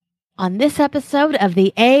on this episode of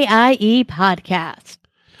the AIE Podcast.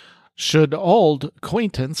 Should old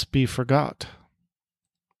acquaintance be forgot?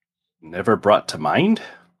 Never brought to mind?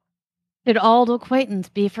 Should old acquaintance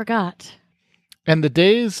be forgot? And the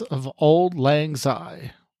days of old lang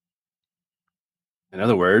syne. In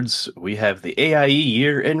other words, we have the AIE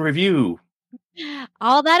year in review.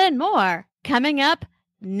 All that and more coming up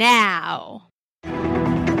now.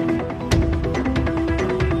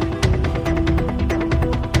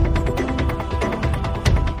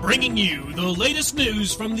 Bringing you the latest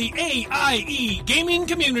news from the AIE gaming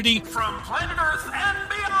community from planet Earth and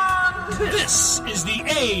beyond. This is the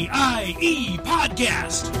AIE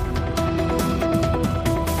Podcast.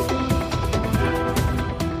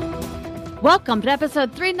 Welcome to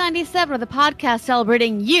episode 397 of the podcast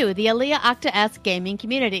celebrating you, the Aaliyah Octa S gaming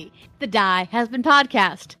community. The Die Has Been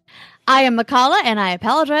Podcast. I am McCullough, and I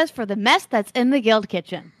apologize for the mess that's in the guild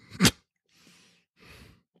kitchen.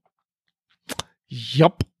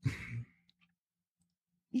 Yup.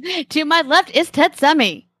 To my left is Ted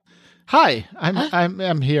Semi. Hi,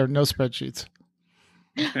 I'm here. No spreadsheets.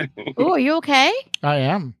 Oh, are you okay? I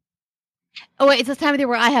am. Oh, wait, it's this time of year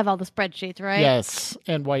where I have all the spreadsheets, right? Yes,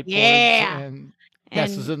 and whiteboards. Yeah. And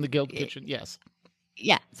this is in the guild kitchen. Yes.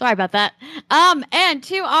 Yeah, sorry about that. And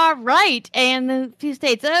to our right, and a few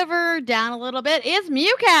states over, down a little bit, is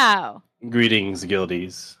Mewcow. Greetings,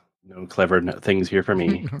 guildies. No clever things here for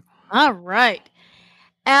me. All right.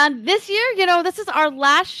 And this year, this is our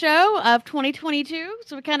last show of 2022.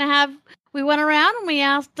 So we went around and we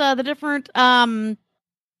asked the different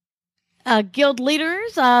guild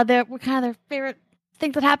leaders that were kind of their favorite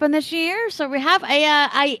things that happened this year. So we have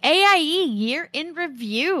a AIE year in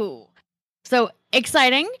review. So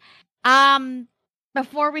exciting.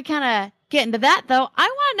 Before we kind of get into that, though, I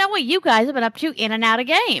want to know what you guys have been up to in and out of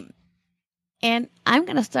game. And I'm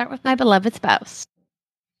going to start with my beloved spouse.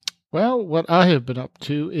 Well, what I have been up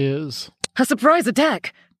to is... A surprise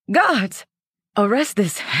attack! Guards! Arrest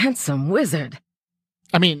this handsome wizard.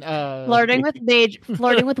 I mean, flirting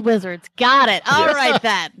with wizards. Got it. All right,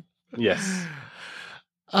 then. Yes.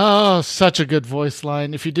 Oh, such a good voice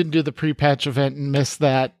line. If you didn't do the pre-patch event and missed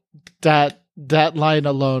that line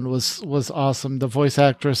alone was awesome. The voice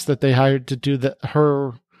actress that they hired to do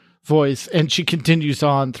her voice, and she continues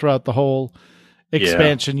on throughout the whole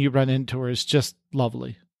expansion. You run into her is just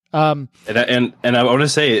lovely. And I want to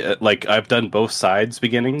say, like, I've done both sides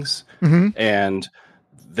beginnings, and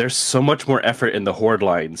there's so much more effort in the Horde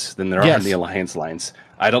lines than there are in the Alliance lines.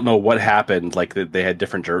 I don't know what happened, like they had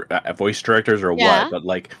different voice directors or what, but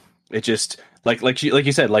like it just like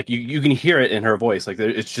you said, like you can hear it in her voice, like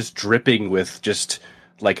it's just dripping with just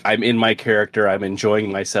like I'm in my character, I'm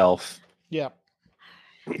enjoying myself. Yeah.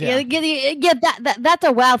 That's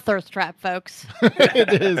a WoW thirst trap, folks.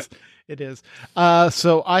 It is.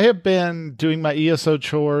 So I have been doing my ESO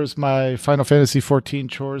chores, my Final Fantasy 14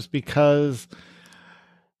 chores, because,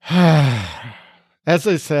 as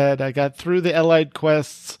I said, I got through the allied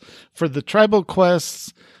quests. For the tribal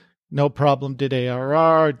quests, no problem. Did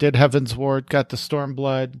ARR, did Heaven's Ward, got the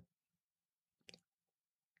Stormblood.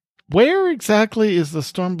 Where exactly is the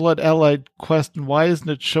Stormblood allied quest, and why isn't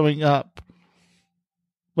it showing up?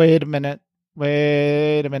 Wait a minute.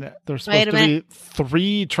 There's supposed to be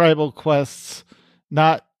 3 tribal quests,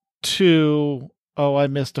 not 2. Oh, I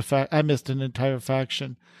missed an entire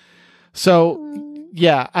faction. So,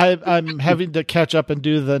 yeah, I'm having to catch up and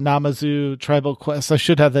do the Namazu tribal quests. I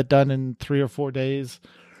should have that done in 3 or 4 days.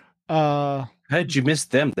 How did you miss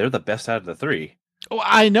them? They're the best out of the 3. Oh,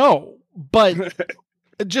 I know, but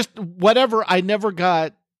just whatever. I never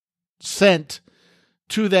got sent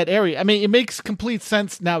to that area. I mean, it makes complete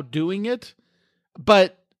sense now doing it.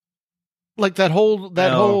 But like that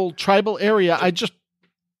whole tribal area,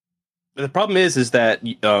 the problem is that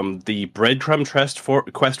the breadcrumb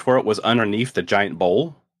quest for it was underneath the giant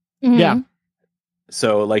bowl. Mm-hmm. Yeah.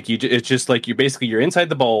 So like it's just like you're inside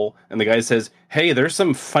the bowl, and the guy says, "Hey, there's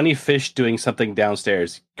some funny fish doing something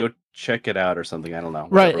downstairs. Go check it out,or something." I don't know.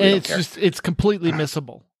 Right, and it's completely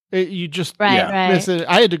missable. You just miss it.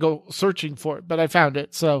 I had to go searching for it, but I found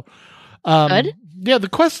it. So. Good. Yeah, the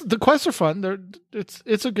quests are fun.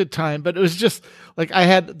 It's a good time, but it was just like I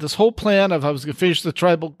had this whole plan of I was going to finish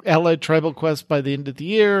the allied tribal quest by the end of the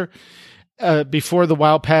year, before the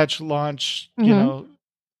WoW patch launch,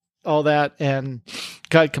 all that, and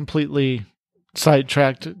got completely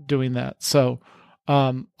sidetracked doing that. So,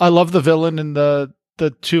 I love the villain in the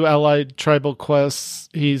 2 allied tribal quests.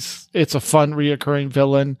 It's a fun reoccurring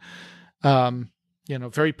villain,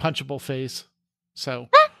 very punchable face. So.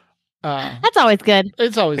 That's always good.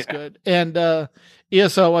 It's always good. And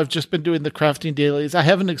ESO, I've just been doing the crafting dailies. I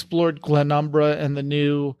haven't explored Glenumbra and the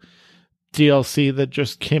new DLC that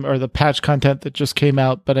just came, or the patch content that just came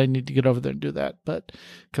out, but I need to get over there and do that. But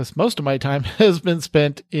because most of my time has been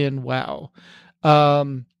spent in WoW.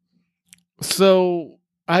 So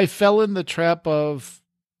I fell in the trap of,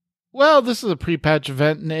 well, this is a pre-patch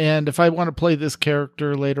event, and if I want to play this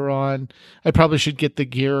character later on, I probably should get the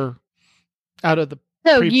gear out of the.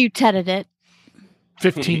 So you tedded it.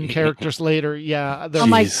 15 characters later, yeah. Oh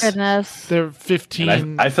my goodness. They're 15.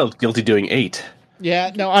 And I felt guilty doing 8.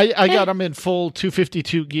 Yeah, no, I got them in full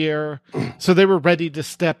 252 gear, so they were ready to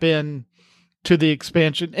step in to the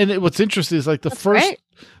expansion. And what's interesting is like the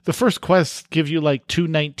first quests give you like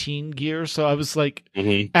 219 gear, so I was like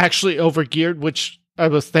actually over geared, which I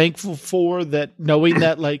was thankful for, that knowing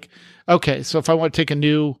that like, okay, so if I want to take a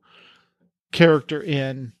new character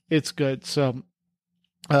in, it's good. So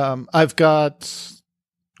I've got,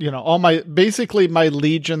 all my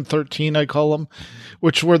Legion 13, I call them,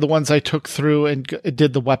 which were the ones I took through and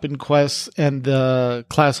did the weapon quests and the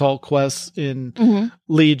class hall quests in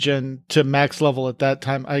Legion to max level at that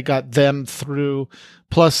time. I got them through,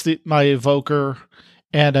 plus my evoker,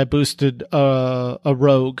 and I boosted a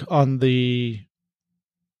rogue on the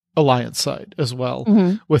Alliance side as well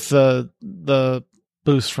with the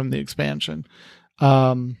boost from the expansion.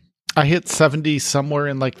 I hit 70 somewhere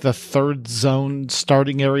in like the 3rd zone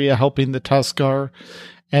starting area, helping the Tuskar,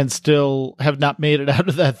 and still have not made it out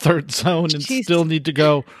of that 3rd zone, and still need to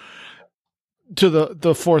go to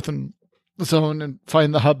the 4th zone and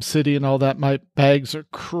find the hub city and all that. My bags are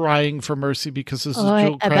crying for mercy because this is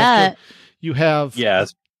dual crafted. You have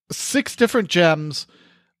 6 different gems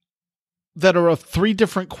that are of 3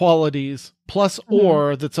 different qualities, plus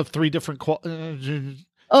ore that's of 3 different qualities.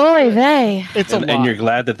 It's a lot. And you're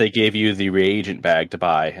glad that they gave you the reagent bag to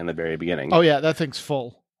buy in the very beginning. Oh yeah, that thing's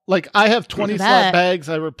full. Like I have 20 slot bags.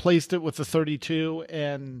 I replaced it with the 32,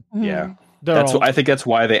 and I think that's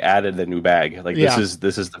why they added the new bag. Like this is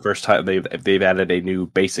the first time they've added a new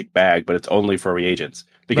basic bag, but it's only for reagents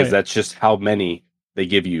because that's just how many they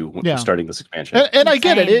give you starting this expansion. And I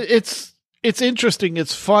get it. It's interesting.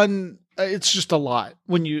 It's fun. It's just a lot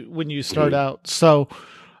when you start out. So,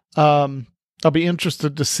 I'll be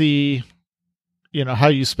interested to see, how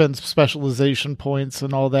you spend specialization points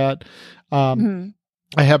and all that.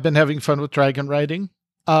 I have been having fun with dragon riding.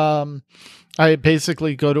 I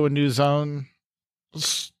basically go to a new zone,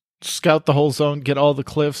 scout the whole zone, get all the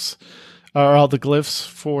cliffs or all the glyphs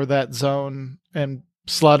for that zone, and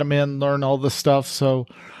slot them in, learn all the stuff. So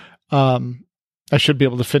I should be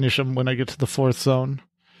able to finish them when I get to the 4th zone.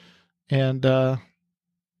 And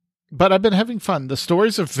but I've been having fun. The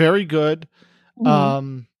stories are very good.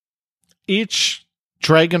 Each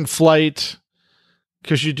dragon flight,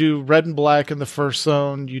 because you do red and black in the first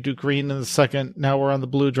zone, you do green in the second. Now we're on the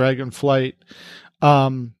blue dragon flight.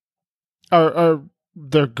 They're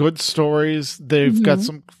good stories. They've got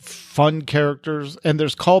some fun characters, and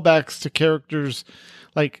there's callbacks to characters.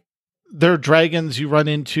 Like there are dragons you run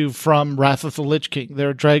into from Wrath of the Lich King. There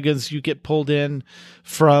are dragons you get pulled in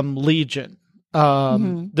from Legion.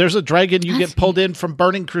 There's a dragon you get pulled in from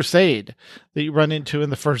Burning Crusade that you run into in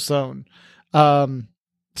the first zone.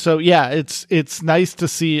 So yeah, it's nice to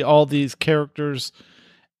see all these characters,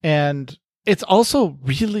 and it's also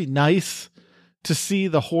really nice to see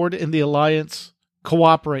the Horde and the Alliance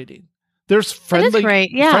cooperating. There's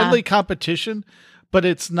friendly competition, but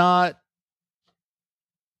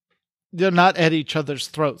they're not at each other's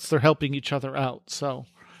throats. They're helping each other out. So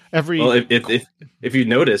if you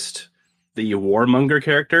noticed, the warmonger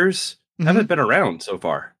characters haven't been around so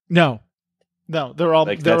far. No, they're all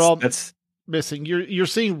that's missing. You're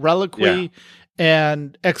seeing Reliquary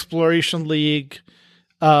and Exploration League,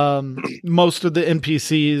 most of the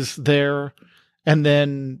NPCs there, and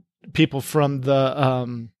then people from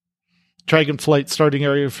the Dragonflight starting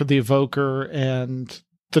area for the Evoker and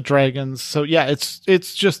the dragons. So yeah, it's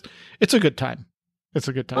a good time. It's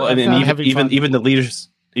a good time. Well, and even the leaders.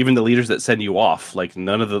 Even the leaders that send you off, like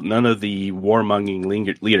none of the warmonging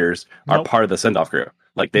leaders are part of the send off crew.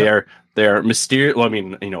 Like they're mysterious. Well, I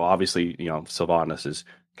mean, obviously, Sylvanas is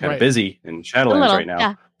kind of busy in Shadowlands right now.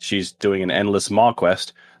 Yeah. She's doing an endless Maw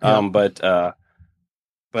quest. But yeah,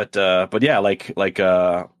 like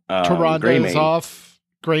Tyrande is off.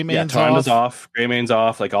 Greymane's off. Greymane's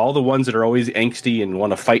off. Like all the ones that are always angsty and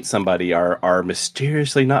want to fight somebody are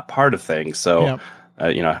mysteriously not part of things. So,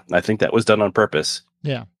 I think that was done on purpose.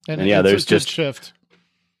 Yeah, and there's just shift.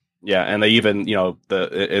 Yeah, and they even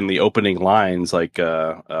in the opening lines, like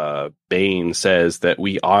Bane says that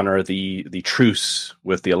we honor the truce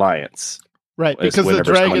with the Alliance, right? Because the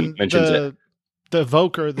dragon, the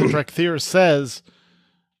Evoker, the Drakthir says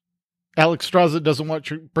Alexstrasza doesn't want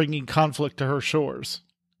you bringing conflict to her shores.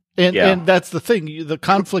 And that's the thing. The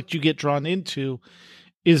conflict you get drawn into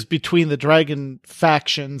is between the dragon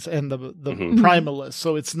factions and the primalists.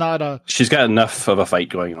 So it's not a... She's got enough of a fight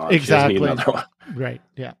going on. Exactly. She doesn't need another one. Right,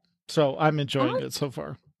 yeah. So I'm enjoying it so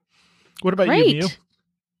far. What about Great. you, Mew?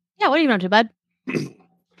 Yeah, what are you up to, bud?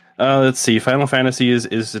 Let's see. Final Fantasy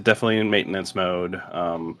is definitely in maintenance mode.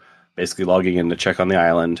 Basically logging in to check on the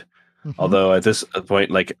island. Although at this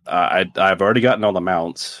point, like I've already gotten all the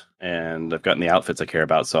mounts and I've gotten the outfits I care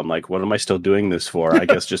about. So I'm like, what am I still doing this for? I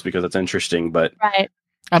guess just because it's interesting. But right.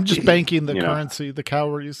 I'm just banking the currency, the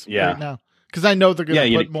calories right now. Because I know they're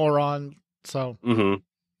going to put more on. So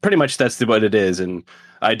pretty much that's what it is. And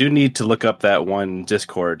I do need to look up that one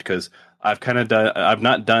Discord because I've kind of done.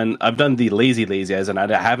 I've done the lazy as, and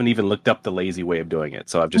I haven't even looked up the lazy way of doing it.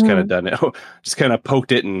 So I've just kind of done it, just kind of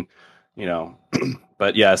poked it, and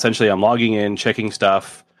But yeah, essentially, I'm logging in, checking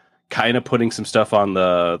stuff, kind of putting some stuff on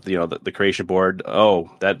the creation board.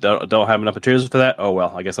 Oh, that don't have enough materials for that. Oh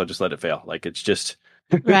well, I guess I'll just let it fail. Like it's just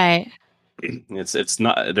right. It's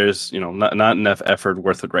not. There's not enough effort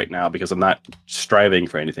worth it right now because I'm not striving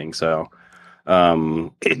for anything. So.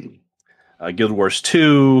 Guild Wars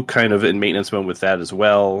 2, kind of in maintenance mode with that as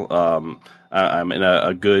well. I'm in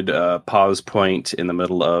a good pause point in the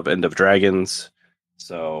middle of End of Dragons.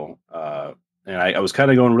 So, and I was kind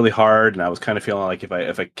of going really hard, and I was kind of feeling like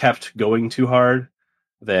if I kept going too hard,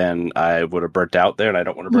 then I would have burnt out there, and I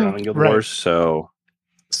don't want to burn out in Guild Wars. So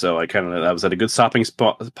I was at a good stopping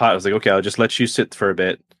spot. I was like, okay, I'll just let you sit for a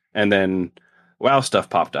bit, and then WoW stuff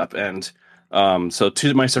popped up, and so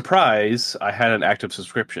to my surprise, I had an active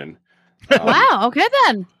subscription. Wow. Okay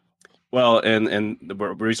then. Well, and the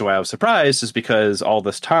reason why I was surprised is because all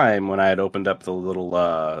this time when I had opened up the little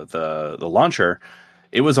the launcher,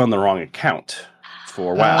 it was on the wrong account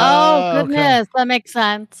for WoW. Oh goodness, that makes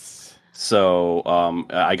sense. So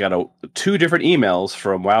I got 2 different emails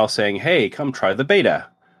from WoW saying, "Hey, come try the beta."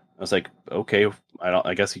 I was like, "Okay,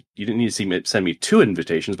 I guess you didn't need to send me 2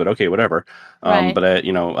 invitations, but okay, whatever." Right. But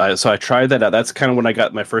so I tried that out. That's kind of when I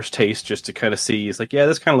got my first taste, just to kind of see. It's like, yeah,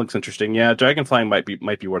 this kind of looks interesting. Yeah, Dragonfly might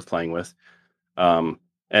be worth playing with. And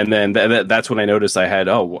then that's when I noticed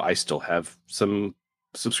I still have some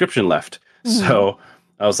subscription left. So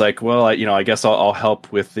I was like, well, I guess I'll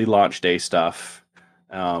help with the launch day stuff.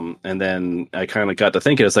 And then I kind of got to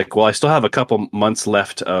thinking, it's like, well, I still have a couple months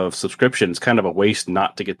left of subscription. It's kind of a waste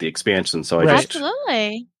not to get the expansion. So I just,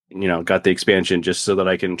 absolutely, got the expansion just so that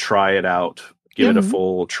I can try it out, give it a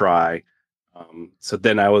full try. So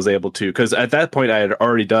then I was able to, because at that point I had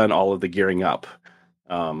already done all of the gearing up,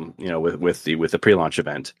 with the pre-launch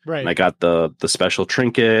event. Right. And I got the special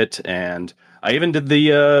trinket, and I even did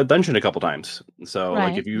the dungeon a couple times. So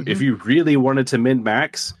like if you really wanted to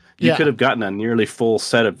min-max, you could have gotten a nearly full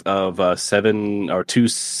set of 7 or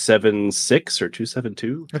 276 or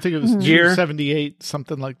 272. I think it was 278,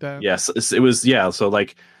 something like that. Yes, it was. Yeah, so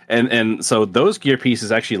like, and so those gear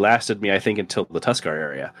pieces actually lasted me, I think, until the Tuskar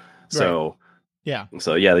area. So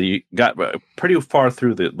so you got pretty far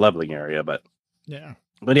through the leveling area, but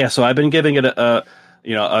so I've been giving it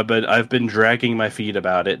I've been dragging my feet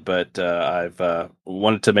about it, but I've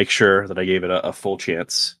wanted to make sure that I gave it a full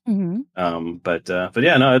chance. But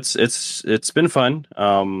yeah, no, it's been fun.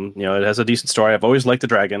 It has a decent story. I've always liked the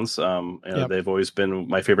dragons. They've always been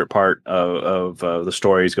my favorite part of the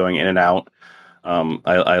stories, going in and out.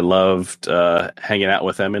 I loved hanging out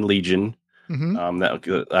with them in Legion.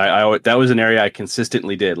 That was an area I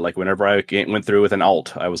consistently did. Like whenever I went through with an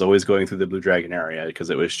alt, I was always going through the Blue Dragon area because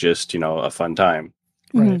it was just a fun time.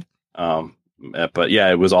 Right. But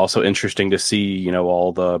yeah, it was also interesting to see,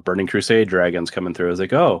 all the Burning Crusade dragons coming through. I was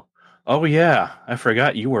like, oh yeah, I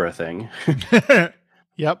forgot you were a thing.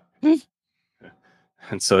 Yep.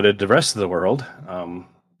 And so did the rest of the world. I'm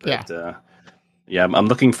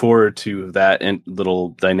looking forward to that little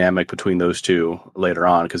dynamic between those two later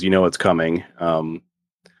on, because it's coming. I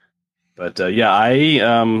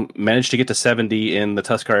managed to get to 70 in the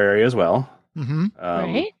Tuskar area as well.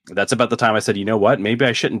 Right. That's about the time I said, you know what? Maybe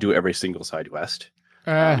I shouldn't do every single side quest.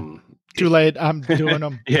 Too late. I'm doing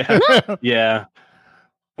them. Yeah.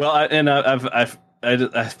 Well,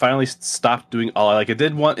 I finally stopped doing all. Like I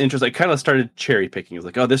did one interest. I kind of started cherry picking. I was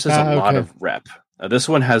like, oh, this is a lot of rep. This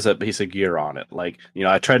one has a piece of gear on it. Like,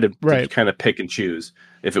 I tried to kind of pick and choose.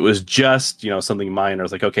 If it was just, something minor, I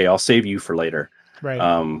was like, okay, I'll save you for later.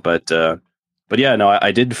 Right. But yeah, no,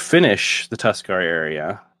 I did finish the Tuskar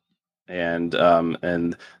area. And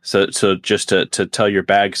so just to tell your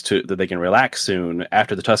bags that they can relax soon,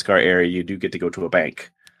 after the Tuskar area, you do get to go to a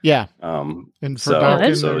bank. Yeah. And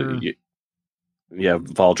Valdrakken,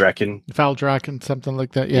 Valdrakken, something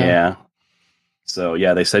like that. Yeah. So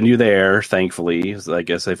yeah, they send you there. Thankfully, so I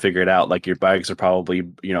guess they figured out like your bags are probably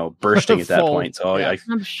bursting at that point. So yeah.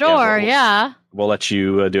 I'm sure, we'll let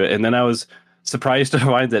you do it. And then I was surprised to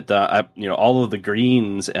find that all of the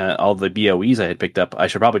greens and all the BOEs I had picked up, I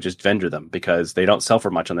should probably just vendor them because they don't sell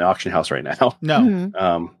for much on the auction house right now. No.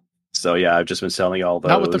 Mm-hmm. So yeah, I've just been selling all those.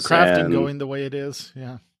 Not with the crafting going the way it is.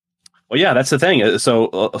 Yeah. Well, yeah, that's the thing. So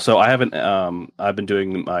I haven't. I've been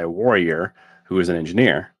doing my warrior, who is an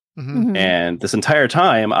engineer. Mm-hmm. And this entire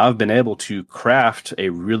time, I've been able to craft a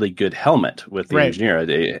really good helmet with the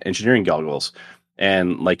engineering goggles.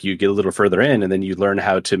 And like you get a little further in, and then you learn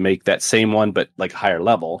how to make that same one, but like higher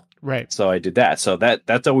level. Right. So I did that. So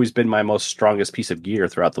that's always been my most strongest piece of gear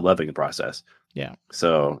throughout the leveling process. Yeah.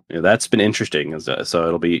 So that's been interesting. So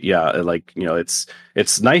it'll be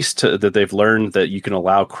it's nice that they've learned that you can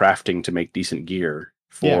allow crafting to make decent gear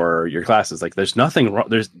for your classes. Like there's nothing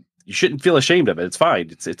wrong. You shouldn't feel ashamed of it. It's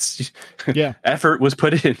fine. It's effort was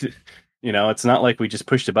put in. It's not like we just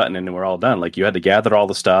pushed a button and we're all done. Like you had to gather all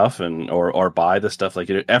the stuff or buy the stuff.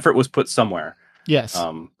 Like effort was put somewhere. Yes.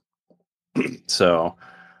 So,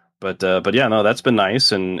 but yeah, no, that's been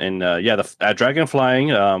nice. And the dragon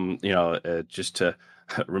flying. Just to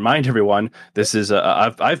remind everyone, this is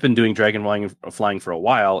I've been doing dragon flying for a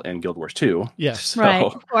while in Guild Wars 2. Yes. So, right.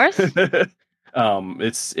 Of course.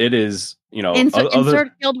 It is.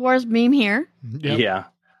 Insert Guild Wars meme here. Yep. Yeah,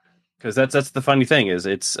 because that's the funny thing is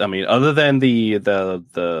other than the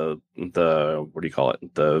what do you call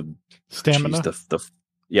it, the stamina,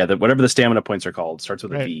 whatever the stamina points are called, starts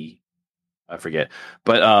with a V. I forget,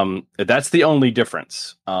 but that's the only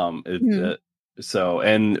difference. So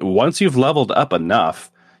and once you've leveled up enough,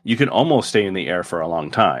 you can almost stay in the air for a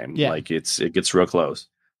long time. Yeah. Like it gets real close.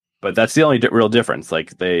 But that's the only real difference.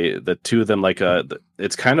 Like the two of them,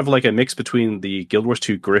 it's kind of like a mix between the Guild Wars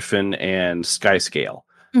 2 Griffin and Skyscale,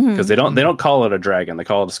 because they don't call it a dragon, they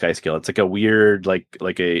call it a Skyscale. It's like a weird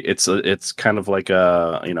it's kind of like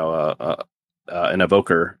an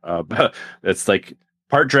evoker. It's like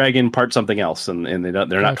part dragon, part something else, and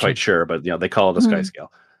they're not quite sure, but they call it a Skyscale.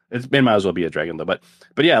 It might as well be a dragon though, but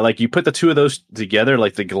yeah, like you put the two of those together,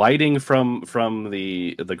 like the gliding from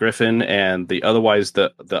the Griffin and the otherwise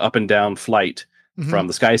the up and down flight from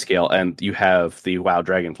the Skyscale, and you have the WoW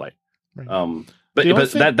dragon flight. Right. But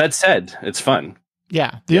that said, it's fun.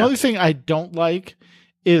 Yeah. The only thing I don't like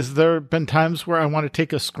is there have been times where I want to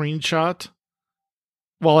take a screenshot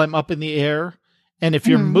while I'm up in the air, and if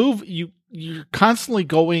you're constantly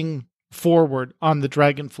going forward on the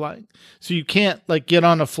dragon flying, so you can't like get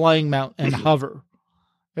on a flying mount and hover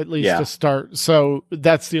at least to start. So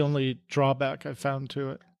that's the only drawback I found to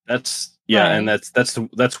it. That's and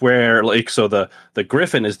that's where so the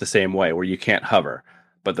Griffin is the same way, where you can't hover,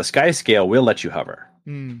 but the Skyscale will let you hover.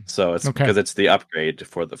 So it's because it's the upgrade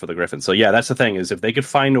for the Griffin. So yeah, that's the thing, is if they could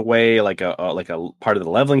find a way, like a part of the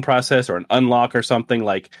leveling process or an unlock or something,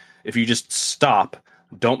 like if you just stop,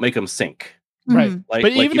 don't make them sink. Right.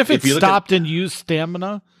 But even if it stopped and used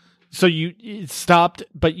stamina, so it stopped,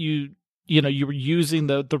 but you were using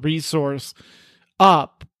the resource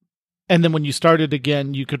up, and then when you started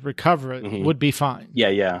again, you could recover it, would be fine.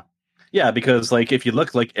 Yeah. Because like if you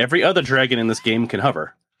look, like every other dragon in this game can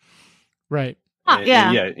hover. Right.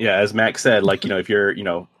 Yeah. As Max said, like if you're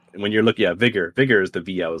when you're looking at vigor is the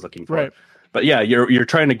V I was looking for. Right. But yeah, you're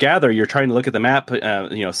trying to gather. You're trying to look at the map.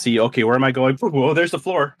 See, okay, where am I going? Whoa, there's the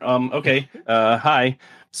floor. Okay. Hi.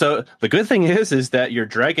 So the good thing is that your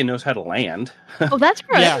dragon knows how to land. Oh, that's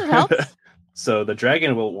great. Yeah. That helps. So the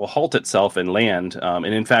dragon will halt itself and land. And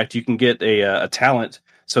in fact, you can get a talent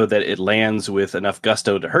so that it lands with enough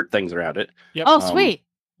gusto to hurt things around it. Yep. Oh, sweet.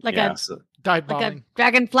 Like a dive bombing. Like a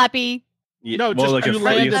dragon flappy. No, just like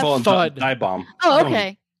a full dive bomb. Oh,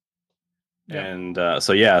 okay. And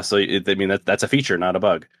so that's a feature, not a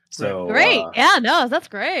bug. So great. That's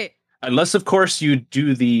great. Unless of course you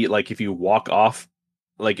do if you walk off,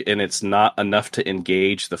 and it's not enough to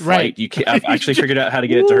engage the flight, you can't. I've actually figured out how to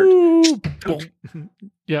get it to hurt.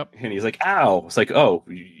 Yep. And he's like, "Ow!" It's like, "Oh,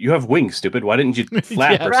 you have wings, stupid. Why didn't you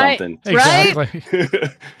flap or something?" Exactly.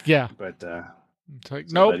 Yeah. But it's like,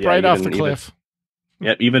 nope, right off the cliff.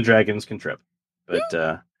 Even dragons can trip.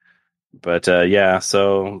 But yeah,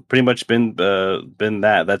 so pretty much been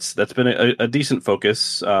that. That's been a decent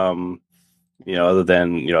focus. Other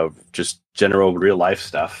than just general real life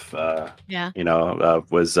stuff.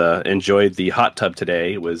 Was enjoyed the hot tub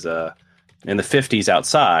today. It was in the 50s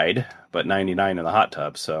outside, but 99 in the hot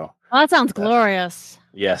tub. So that sounds glorious.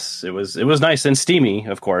 Yes, it was nice and steamy,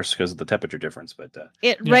 of course, because of the temperature difference. But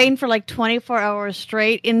it rained for like 24 hours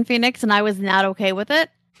straight in Phoenix, and I was not okay with it.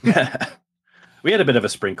 we had a bit of a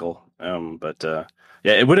sprinkle. But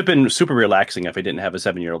yeah, it would have been super relaxing if I didn't have a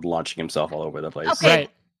 7-year-old launching himself all over the place. Okay. Right.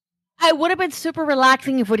 I would have been super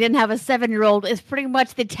relaxing if we didn't have a 7-year-old. Is pretty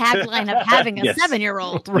much the tagline of having a Yes.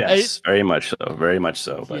 7-year-old. Right. Yes, very much so, very much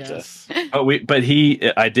so. But Yes.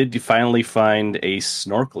 I did finally find a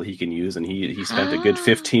snorkel he can use, and he spent a good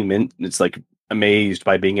 15 minutes. It's like amazed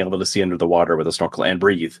by being able to see under the water with a snorkel and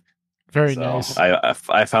breathe. Very So nice.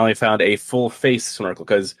 I finally found a full face snorkel,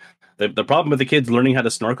 because the problem with the kids learning how to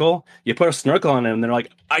snorkel, you put a snorkel on them and they're like,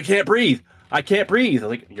 I can't breathe. Like,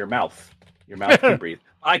 your mouth can breathe.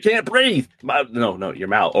 I can't breathe. No, your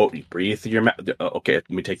mouth. Oh, you breathe through your mouth. Okay, let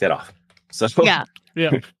me take that off. So Yeah.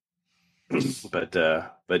 Yeah.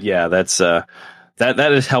 but yeah, that's that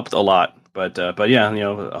has helped a lot. But yeah,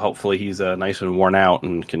 hopefully he's nice and worn out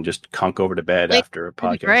and can just conk over to bed after a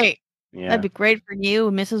That'd podcast. be great. Yeah. That'd be great for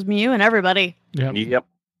you, Mrs. Mew, and everybody. Yeah. Yep.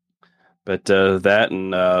 But that,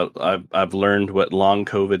 and I've learned what long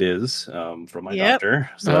COVID is from my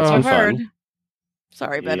doctor, so that's Oh. been I've heard. fun.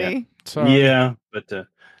 Sorry, Yeah. buddy. Sorry. Yeah, but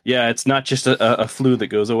yeah, it's not just a flu that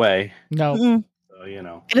goes away. No. Mm. So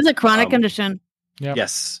It is a chronic condition. Yep.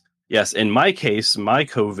 Yes. In my case, my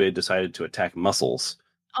COVID decided to attack muscles.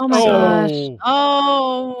 Oh my gosh.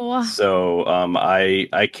 Oh. So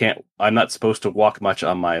I can't. I'm not supposed to walk much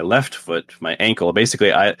on my left foot. My ankle,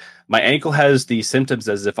 basically, my ankle has the symptoms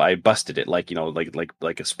as if I busted it, like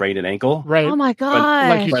a sprained an ankle. Right. Oh my Like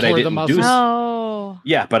gosh. you But I tore the didn't muscle. do No.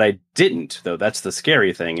 Yeah, but I didn't, though. That's the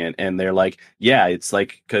scary thing. And they're like, yeah, it's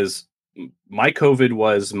like, because my COVID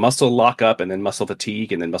was muscle lockup and then muscle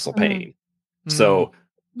fatigue and then muscle pain. So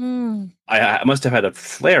I must have had a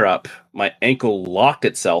flare up. My ankle locked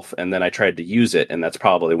itself, and then I tried to use it, and that's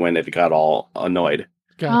probably when it got all annoyed.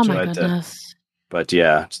 Gotcha. Oh my But, goodness. But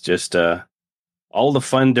yeah, it's just all the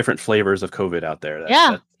fun different flavors of COVID out there.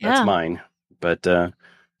 That's Yeah. mine. But Do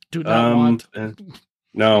not want.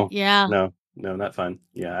 no, Yeah. no, not fun.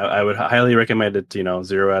 Yeah, I would highly recommend it.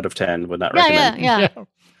 0 out of 10 would not recommend. Yeah.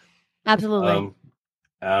 Absolutely.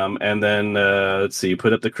 And then let's see.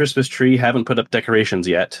 Put up the Christmas tree. Haven't put up decorations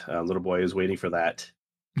yet. Little boy is waiting for that.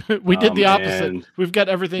 We did the opposite. and- We've got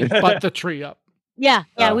everything but the tree up. Yeah.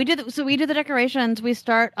 Oh. We do. We do the decorations. We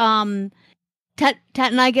start. Tet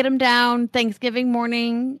and I get them down Thanksgiving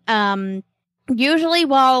morning. Usually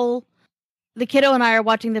while the kiddo and I are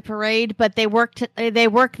watching the parade, but they work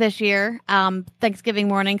this year. Thanksgiving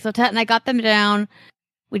morning. So Tet and I got them down.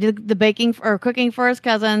 We did the baking or cooking for his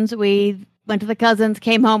cousins. We went to the cousins,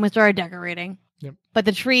 came home, and started decorating. Yep. But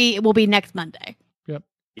the tree will be next Monday.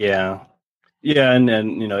 Yeah, and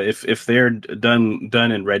if they're done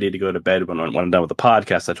and ready to go to bed when I'm done with the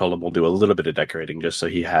podcast, I told him we'll do a little bit of decorating just so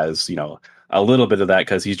he has a little bit of that,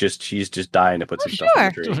 because he's just dying to put some stuff on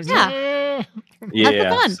the tree. Yeah. Yeah.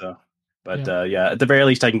 fun. So, but at the very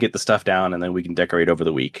least, I can get the stuff down, and then we can decorate over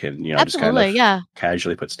the week, and just kind Absolutely. of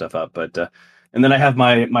casually put stuff up. But and then I have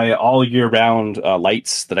my all year round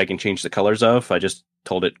lights that I can change the colors of. I just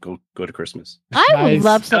told it go to Christmas. I would Nice.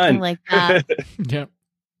 love something Done. like that. Yep.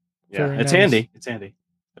 Yeah, Very it's nice. handy. It's handy.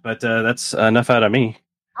 But that's enough out of me.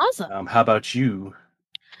 Awesome. How about you?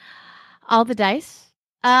 All the dice.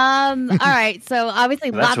 All right. So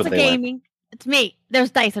obviously That's lots what of they want. gaming. It's me. There's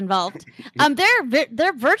dice involved.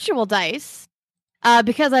 They're virtual dice.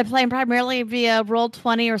 Because I play primarily via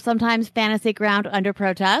Roll20 or sometimes Fantasy Ground under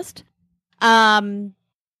protest.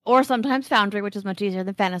 Or sometimes Foundry, which is much easier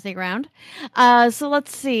than Fantasy Ground. So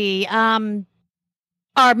let's see.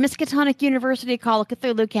 Our Miskatonic University Call of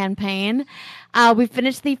Cthulhu campaign. We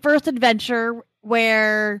finished the first adventure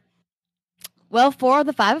where, 4 of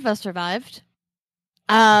the 5 of us survived.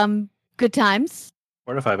 Good times.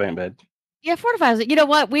 4 to 5 ain't bad. Yeah, 4 to 5. You know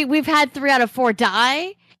what? We've had 3 out of 4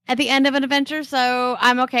 die at the end of an adventure, so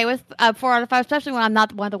I'm okay with 4 out of 5, especially when I'm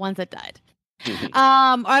not one of the ones that died.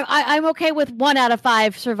 I'm okay with 1 out of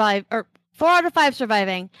 5 survive, or 4 out of 5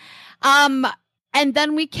 surviving. And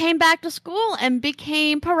then we came back to school and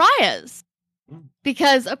became pariahs.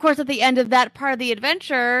 Because, of course, at the end of that part of the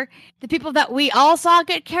adventure, the people that we all saw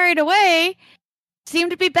get carried away seem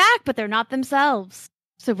to be back, but they're not themselves.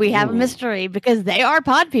 So we have a mystery, because they are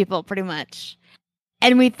pod people, pretty much.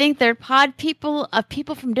 And we think they're pod people of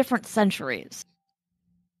people from different centuries.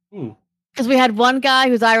 Because we had one guy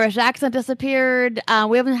whose Irish accent disappeared.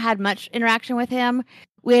 We haven't had much interaction with him.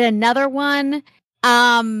 We had another one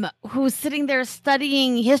who's sitting there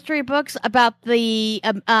studying history books about the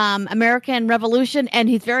American Revolution, and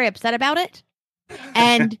he's very upset about it.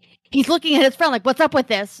 And he's looking at his friend like, what's up with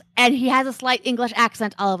this? And he has a slight English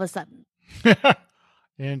accent all of a sudden.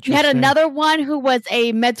 You had another one who was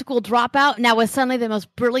a med school dropout, now was suddenly the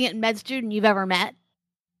most brilliant med student you've ever met.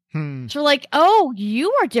 So like, oh,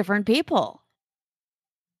 you are different people.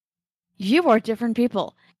 you are different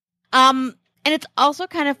people. And it's also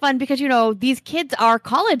kind of fun because, these kids are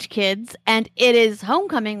college kids and it is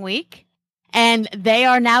homecoming week and they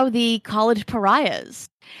are now the college pariahs.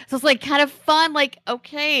 So it's like kind of fun, like,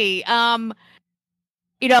 okay, as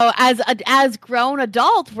grown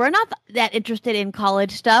adults, we're not that interested in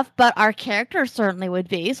college stuff, but our characters certainly would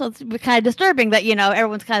be. So it's kind of disturbing that,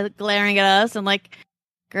 everyone's kind of glaring at us and like,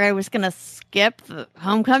 great, we're just going to skip the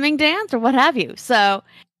homecoming dance or what have you. So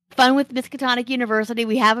fun with Miskatonic University.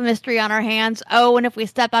 We have a mystery on our hands. Oh, and if we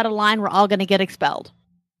step out of line, we're all going to get expelled.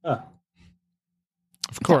 Of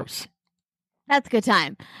course. So, that's a good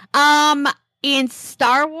time. In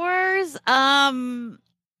Star Wars, well,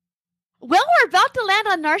 we're about to land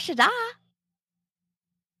on Nar Shaddaa.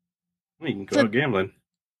 You can go gambling.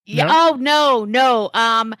 Yeah. No? Oh, no.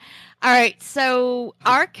 All right. So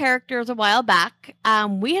our characters a while back,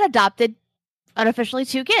 we had adopted unofficially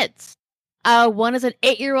 2 kids. One is an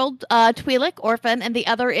 8-year-old Twi'lek orphan, and the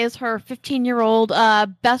other is her 15-year-old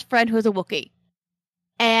best friend who is a Wookiee.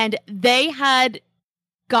 And they had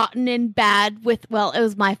gotten in bad with, well, it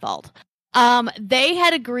was my fault. They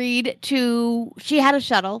had agreed to, she had a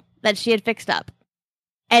shuttle that she had fixed up.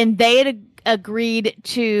 And they had agreed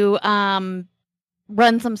to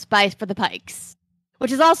run some spice for the Pikes.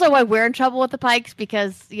 Which is also why we're in trouble with the Pikes,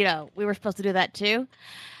 because, we were supposed to do that too.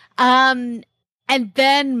 And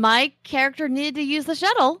then my character needed to use the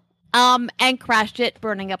shuttle and crashed it,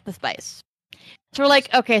 burning up the spice. So we're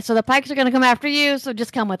like, okay, so the Pikes are going to come after you, so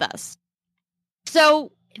just come with us.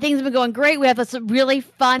 So things have been going great. We have this really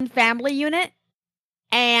fun family unit,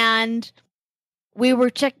 and we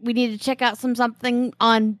needed to check out something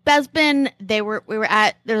on Bespin.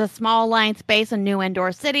 There's a small Alliance base in New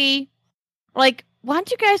Endor City. Like, why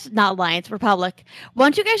don't you guys, not Alliance, Republic, why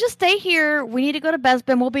don't you guys just stay here? We need to go to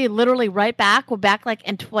Bespin. We'll be literally right back. We're back like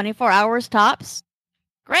in 24 hours tops.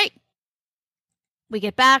 Great. We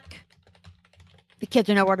get back. The kids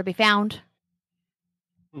are nowhere to be found.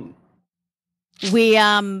 We,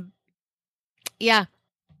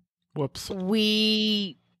 Whoops.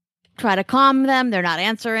 We try to calm them. They're not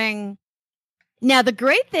answering. Now, the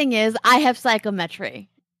great thing is I have psychometry.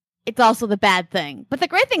 It's also the bad thing. But the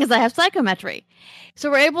great thing is I have psychometry.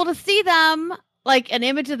 So we're able to see them, like an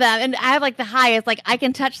image of them. And I have like the highest, like I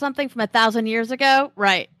can touch something from 1,000 years ago,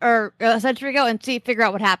 right? Or a century ago and figure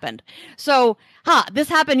out what happened. So, this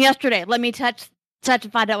happened yesterday. Let me touch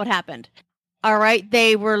and find out what happened. All right.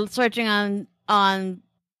 They were searching on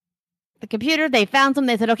the computer. They found some.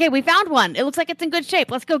 They said, okay, we found one. It looks like it's in good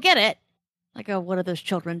shape. Let's go get it. Like, oh, what do those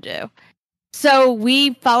children do? So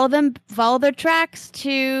we follow their tracks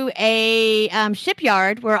to a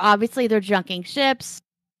shipyard where obviously they're junking ships.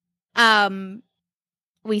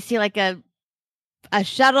 We see like a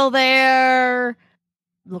shuttle there.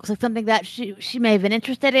 Looks like something that she may have been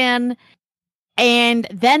interested in. And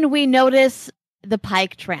then we notice the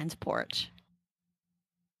Pike transport.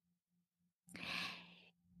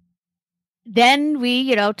 Then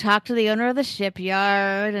we, talk to the owner of the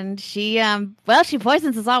shipyard, and she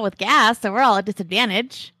poisons us all with gas, so we're all at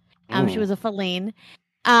disadvantage. She was a Feline.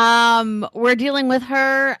 We're dealing with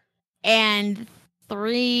her, and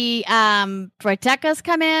 3 Droitekas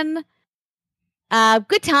come in.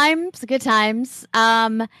 Good times.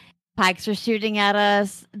 Pikes are shooting at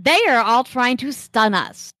us. They are all trying to stun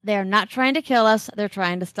us. They're not trying to kill us. They're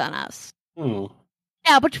trying to stun us.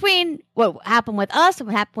 Now, between what happened with us and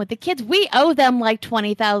what happened with the kids, we owe them like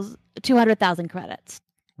 200,000 credits.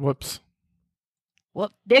 Whoops.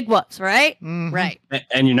 Big whoops, right? Mm-hmm. Right.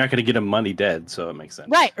 And you're not going to get them money dead, so it makes sense.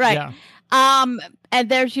 Right. Yeah. And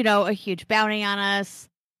there's, a huge bounty on us.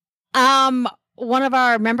 One of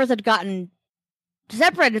our members had gotten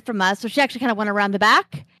separated from us, so she actually kind of went around the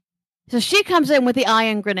back. So she comes in with the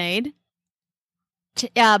ion grenade,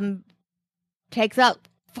 takes out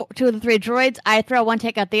 2 of the 3 droids. I throw one,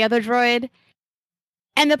 take out the other droid.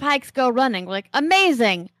 And the Pikes go running. We're like,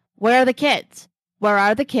 amazing. Where are the kids? Where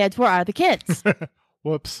are the kids? Where are the kids?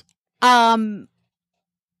 Whoops.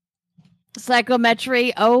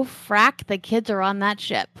 Psychometry. Oh, frack. The kids are on that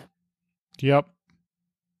ship. Yep.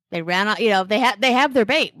 They ran out, they have their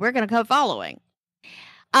bait. We're going to come following.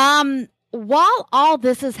 While all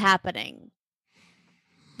this is happening,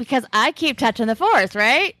 because I keep touching the Force,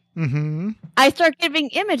 right? Mm-hmm. I start getting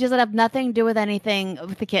images that have nothing to do with anything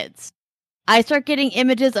with the kids. I start getting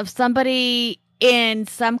images of somebody in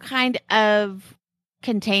some kind of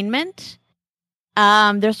containment.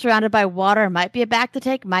 They're surrounded by water. Might be a back to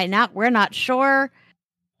take, might not. We're not sure.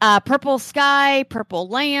 Purple sky, purple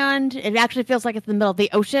land. It actually feels like it's in the middle of the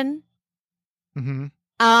ocean. Mm-hmm.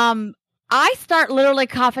 I start literally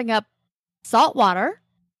coughing up salt water.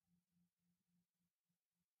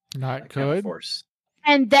 Not good.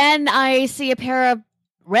 And then I see a pair of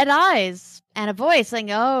red eyes and a voice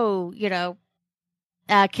saying, "Oh,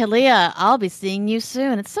 Kalia, I'll be seeing you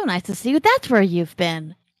soon. It's so nice to see you. That's where you've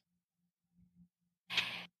been."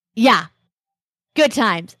 Yeah. Good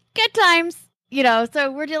times. Good times.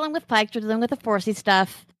 So we're dealing with Pikes. We're dealing with the Forcey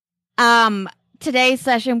stuff. Today's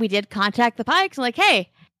session, we did contact the Pikes. Like, hey,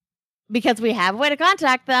 because we have a way to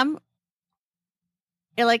contact them.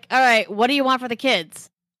 You're like, all right, what do you want for the kids?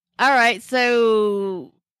 All right,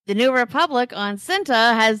 so the New Republic on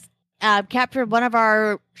Cinta has captured one of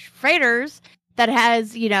our freighters that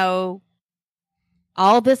has,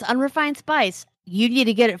 all this unrefined spice. You need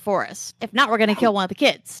to get it for us. If not, we're going to kill one of the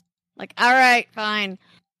kids. Like, all right, fine.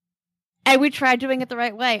 And we tried doing it the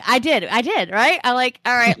right way. I did, right? I like,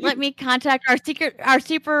 all right, let me contact well,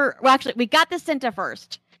 actually, we got the Cinta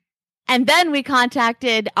first. And then we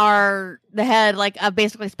contacted the head, of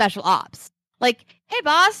basically special ops. Like, hey,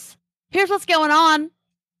 boss, here's what's going on.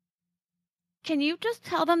 Can you just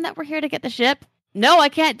tell them that we're here to get the ship? No, I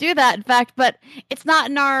can't do that, in fact, but it's not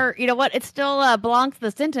in our, it still belongs to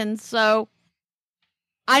the Cintons, so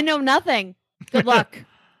I know nothing. Good luck.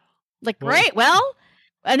 Like, great, well,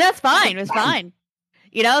 and that's fine. It was fine.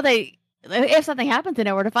 If something happens, they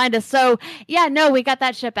know where to find us. So, yeah, no, we got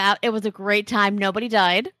that ship out. It was a great time. Nobody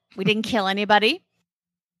died. We didn't kill anybody.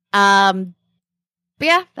 But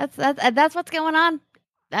yeah, that's what's going on.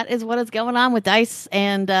 That is what is going on with dice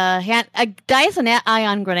and dice and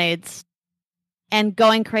ion grenades, and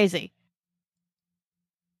going crazy.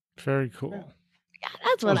 Very cool. Yeah,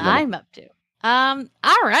 that's what I'm up to. All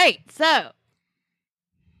right, so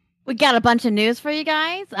we got a bunch of news for you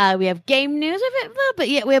guys. We have game news.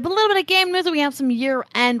 We have a little bit of game news, and we have some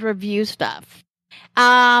year-end review stuff.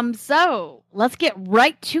 So let's get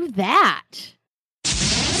right to that.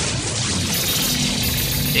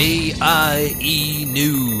 AIE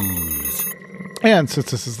News. And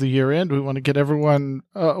since this is the year end, we want to get everyone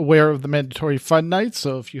aware of the mandatory fun nights.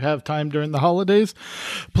 So if you have time during the holidays,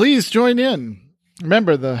 please join in.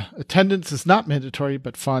 Remember, the attendance is not mandatory,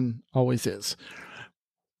 but fun always is.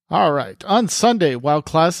 All right. On Sunday, WoW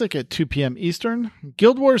Classic at 2 p.m. Eastern.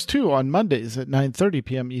 Guild Wars 2 on Mondays at 9:30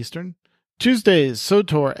 p.m. Eastern. Tuesdays,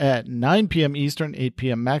 SOTOR at 9 p.m. Eastern, 8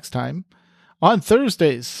 p.m. max time. On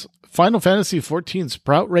Thursdays, Final Fantasy XIV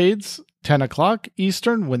Sprout Raids, 10 o'clock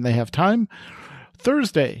Eastern when they have time.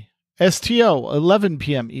 Thursday, STO, 11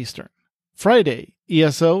 p.m. Eastern. Friday,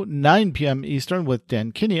 ESO, 9 p.m. Eastern with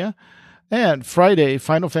Dan Kinia. And Friday,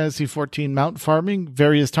 Final Fantasy XIV Mount Farming,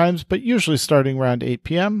 various times, but usually starting around 8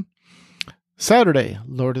 p.m. Saturday,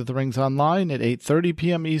 Lord of the Rings Online at 8:30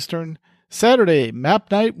 p.m. Eastern. Saturday, Map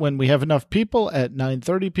Night when we have enough people at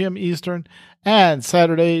 9:30 p.m. Eastern. And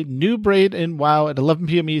Saturday, New Braid in WoW at 11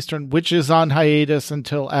 p.m. Eastern, which is on hiatus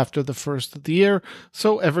until after the first of the year,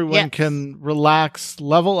 so everyone can relax,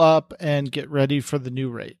 level up, and get ready for the new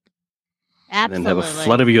raid. Absolutely. And then have a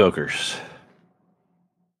flood of yokers.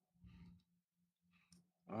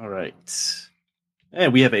 All right.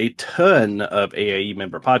 And we have a ton of AIE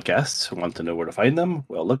member podcasts. Want to know where to find them?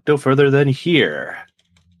 Well, look no further than here.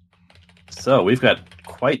 So we've got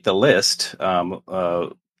quite the list. Going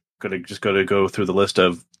to go through the list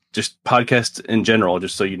of just podcasts in general,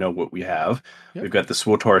 just so you know what we have. Yep. We've got the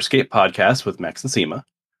SWTOR Escape podcast with Max and Seema.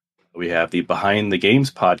 We have the Behind the Games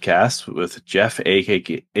podcast with Jeff,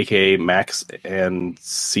 aka Max and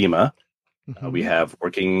Seema. Mm-hmm. We have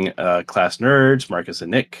Working Class Nerds, Marcus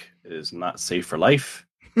and Nick. It is not safe for life.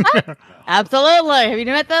 Absolutely. Have you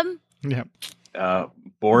met them? Yeah.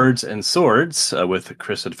 Boards and Swords with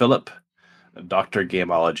Chris and Philip. Dr.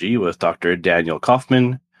 Gamology with Dr. Daniel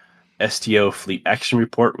Kaufman. STO Fleet Action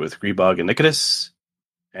Report with Greebog and Nicodemus.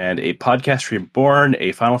 And a Podcast Reborn,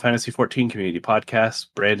 a Final Fantasy XIV community podcast.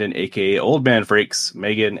 Brandon, aka Old Man Freaks,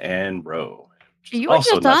 Megan, and Ro. You were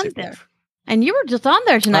just on there. And you were just on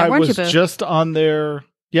there tonight, weren't you, Boo? I was just on there.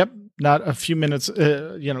 Yep. Not a few minutes,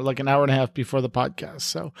 like an hour and a half before the podcast.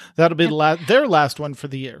 So that'll be their last one for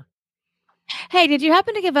the year. Hey, did you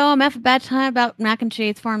happen to give OMF a bad time about mac and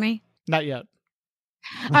cheese for me? Not yet.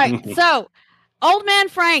 All right. So, Old Man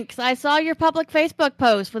Franks, I saw your public Facebook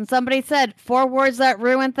post when somebody said 4 words that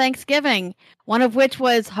ruin Thanksgiving, one of which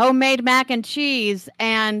was homemade mac and cheese.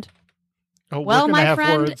 And, well, my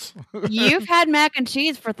friend, you've had mac and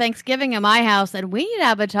cheese for Thanksgiving in my house, and we need to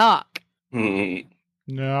have a talk.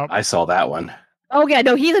 No, I saw that one. Oh, yeah.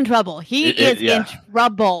 No, he's in trouble. He is in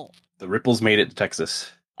trouble. The ripples made it to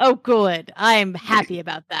Texas. Oh, good. I'm happy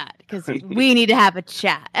about that because we need to have a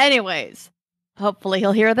chat. Anyways, hopefully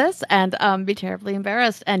he'll hear this and be terribly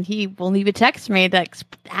embarrassed, and he will need to text me to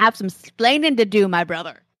have some explaining to do, my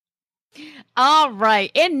brother. All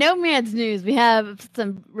right. In Nomad's news, we have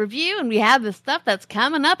some review and we have the stuff that's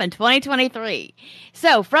coming up in 2023.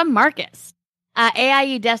 So, from Marcus,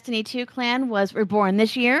 AIE Destiny 2 clan was reborn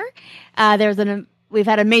this year. We've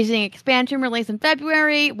had amazing expansion release in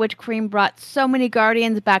February, which Cream brought so many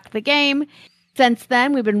Guardians back to the game. Since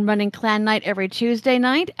then, we've been running Clan Night every Tuesday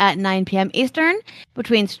night at 9 p.m. Eastern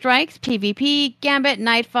between strikes, PvP, Gambit,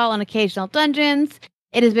 Nightfall, and occasional dungeons.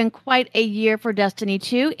 It has been quite a year for Destiny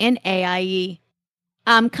 2 in AIE.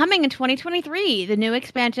 Coming in 2023, the new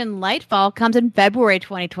expansion Lightfall comes in February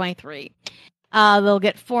 2023. They'll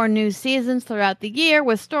get 4 new seasons throughout the year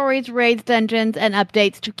with stories, raids, dungeons, and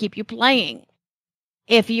updates to keep you playing.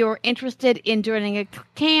 If you're interested in joining a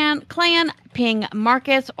clan, ping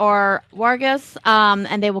Marcus or Vargas,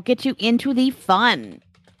 and they will get you into the fun.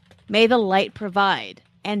 May the light provide,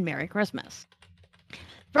 and Merry Christmas.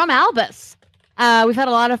 From Albus, we've had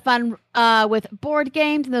a lot of fun with board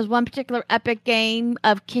games, and there's one particular epic game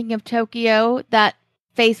of King of Tokyo that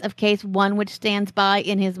Face of Case 1, which stands by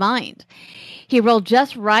in his mind. He rolled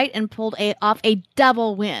just right and pulled off a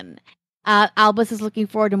double win. Albus is looking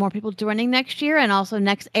forward to more people joining next year and also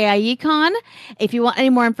next AIE Con. If you want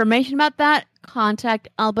any more information about that, contact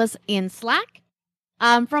Albus in Slack.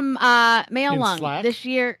 From Mail Lung this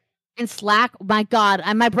year in Slack. My God,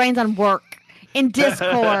 my brain's on work. In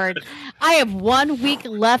Discord, I have 1 week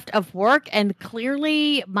left of work, and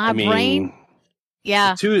clearly my brain.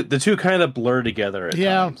 Yeah, the two kind of blur together. At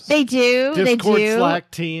times. They do. Discord, they do.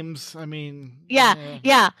 Slack, Teams.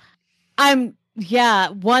 Yeah.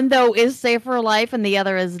 One though is Save for Life, and the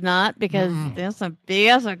other is not because there's some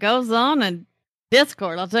BS that goes on in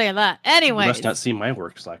Discord. I'll tell you that. Anyway, you must not see my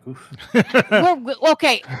work Slack. Oof.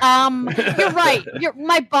 Okay. You're right.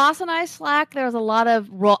 My boss and I Slack. There's a lot of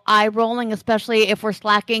eye rolling, especially if we're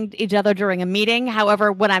slacking each other during a meeting.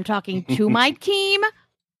 However, when I'm talking to my team,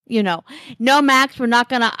 no, Max, we're not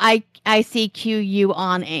gonna ICQ you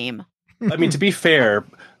on AIM. I mean, to be fair,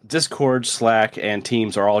 Discord, Slack, and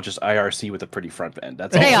Teams are all just IRC with a pretty front end.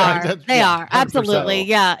 That's all. They are absolutely.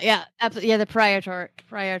 Yeah, absolutely. Yeah, the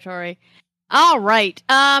proprietary. All right.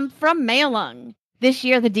 From Mailung, this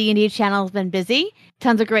year the D&D channel has been busy.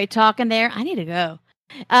 Tons of great talk in there. I need to go.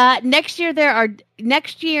 Next year there are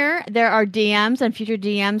DMs and future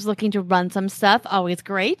DMs looking to run some stuff. Always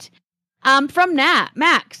great. From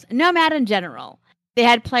Max, Nomad in general. They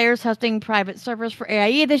had players hosting private servers for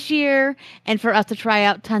AIE this year, and for us to try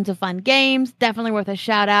out tons of fun games. Definitely worth a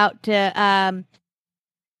shout out to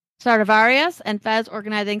Stardivarius and Fez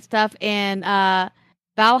organizing stuff in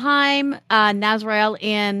Valheim, Nazrael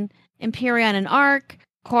in Empyrean and Ark,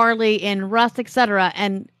 Corley in Rust, etc.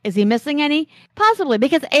 And is he missing any? Possibly,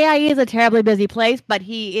 because AIE is a terribly busy place, but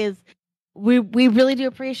he is. We really do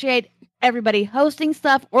appreciate everybody hosting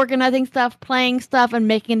stuff, organizing stuff, playing stuff, and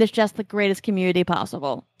making this just the greatest community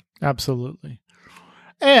possible. Absolutely.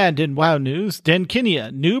 And in WoW news,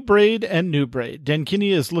 Denkinia, New Braid.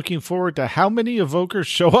 Denkinia is looking forward to how many evokers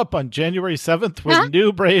show up on January 7th when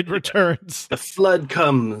New Braid returns. The flood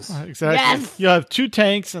comes. Exactly. Yes. You have 2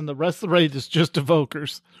 tanks and the rest of the raid is just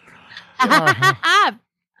evokers.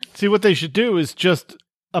 See, what they should do is just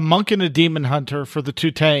a monk and a demon hunter for the 2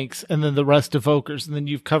 tanks, and then the rest evokers, and then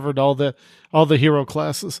you've covered all the hero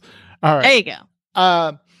classes. All right. There you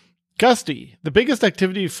go. Gusty, the biggest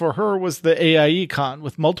activity for her was the AIE Con,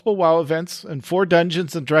 with multiple WoW events and 4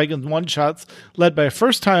 Dungeons and Dragons one-shots led by a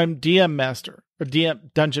first-time dungeon master.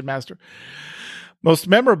 Most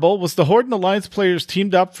memorable was the Horde and Alliance players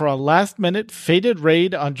teamed up for a last-minute fated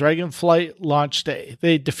raid on Dragonflight launch day.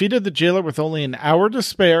 They defeated the jailer with only an hour to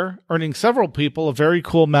spare, earning several people a very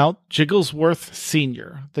cool mount, Jigglesworth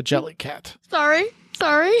Sr., the Jellycat. Sorry.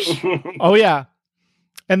 Oh, yeah.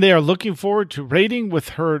 And they are looking forward to raiding with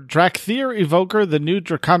her Drakthir Evoker, the new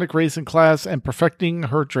Draconic racing class, and perfecting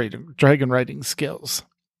her dragon riding skills.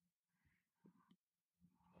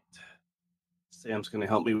 Sam's going to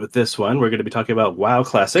help me with this one. We're going to be talking about WoW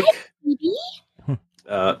Classic.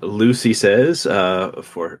 Lucy says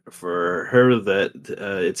for her that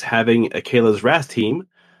it's having a Kayla's Wrath team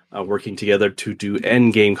working together to do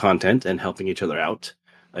end game content and helping each other out.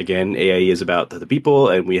 Again, AIE is about the people,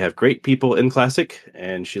 and we have great people in Classic,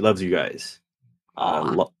 and she loves you guys.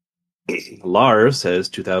 Lars says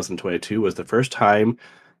 2022 was the first time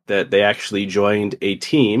that they actually joined a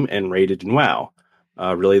team and raided in WoW.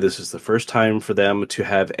 Really, this is the first time for them to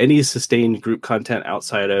have any sustained group content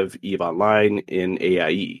outside of EVE Online in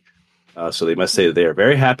AIE. So they must say that they are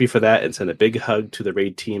very happy for that and send a big hug to the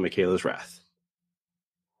raid team at Kayla's Wrath.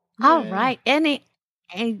 All right.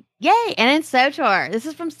 And yay! And in SOTOR, this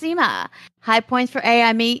is from SEMA. High points for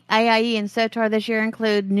AIE and SOTOR this year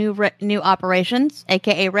include new operations,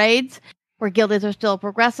 aka raids, where guildies are still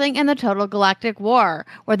progressing, and the Total Galactic War,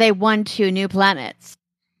 where they won 2 new planets.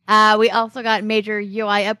 We also got major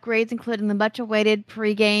UI upgrades, including the much-awaited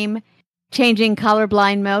pre-game changing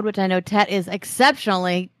colorblind mode, which I know Tet is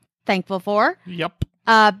exceptionally thankful for. Yep.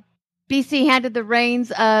 BC handed the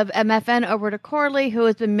reins of MFN over to Corley, who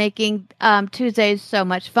has been making Tuesdays so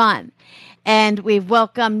much fun. And we've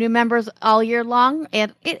welcomed new members all year long,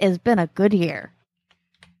 and it has been a good year.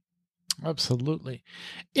 Absolutely.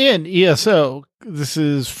 In ESO, this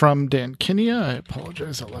is from Dan Kinya. I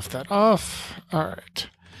apologize, I left that off. All right.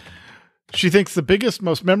 She thinks the biggest,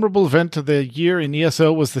 most memorable event of the year in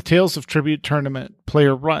ESO was the Tales of Tribute Tournament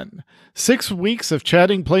player run. 6 weeks of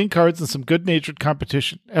chatting, playing cards, and some good-natured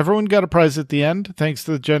competition. Everyone got a prize at the end, thanks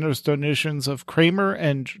to the generous donations of Kramer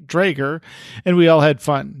and Drager, and we all had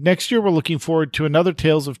fun. Next year, we're looking forward to another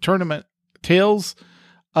Tales of Tribute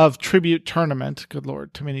Tournament, good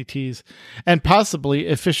lord, too many T's, and possibly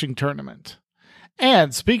a fishing tournament.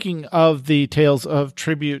 And speaking of the Tales of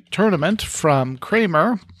Tribute Tournament from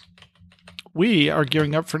Kramer, we are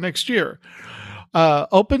gearing up for next year.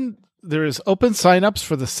 There is open signups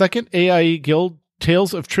for the second AIE Guild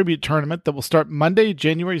Tales of Tribute Tournament that will start Monday,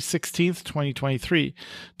 January 16th, 2023.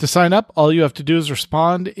 To sign up, all you have to do is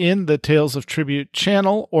respond in the Tales of Tribute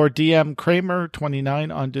channel or DM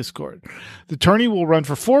Kramer29 on Discord. The tourney will run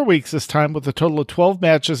for 4 weeks this time with a total of 12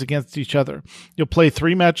 matches against each other. You'll play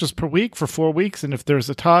 3 matches per week for 4 weeks, and if there's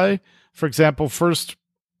a tie, for example, first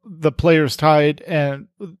the players tied, and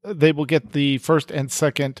they will get the first and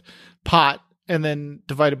second pot, and then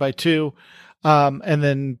divided by 2, and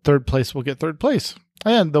then third place will get third place.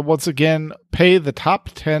 And they'll once again pay the top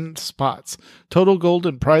 10 spots. Total gold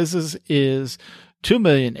and prizes is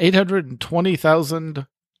 2,820,000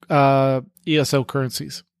 ESO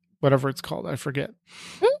currencies, whatever it's called, I forget.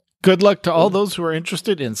 Good luck to all those who are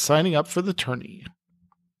interested in signing up for the tourney.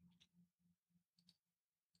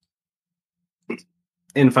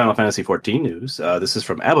 In Final Fantasy XIV news, this is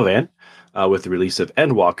from Abovan. With the release of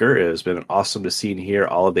Endwalker, it has been awesome to see and hear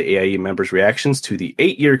all of the AIE members' reactions to the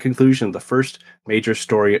 8-year conclusion of the first major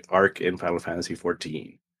story arc in Final Fantasy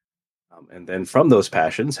XIV. And then from those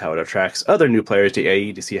passions, how it attracts other new players to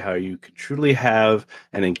AIE to see how you can truly have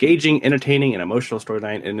an engaging, entertaining, and emotional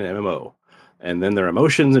storyline in an MMO. And then their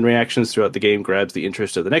emotions and reactions throughout the game grabs the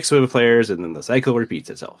interest of the next wave of players, and then the cycle repeats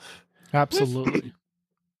itself. Absolutely.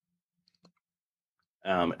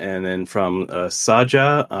 And then from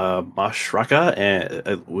Saja Mashraka,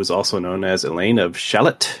 and was also known as Elaine of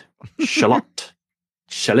Shallot. The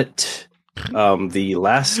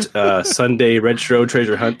last Sunday retro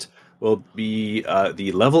treasure hunt will be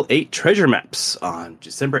the level 8 treasure maps on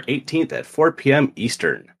December 18th at 4 p.m.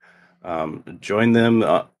 Eastern. Join them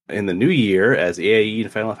in the new year as AIE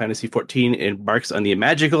and Final Fantasy XIV embarks on the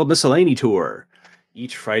Magical Miscellany Tour.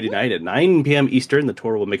 Each Friday night at 9 p.m. Eastern, the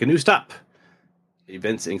tour will make a new stop.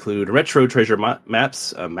 Events include retro treasure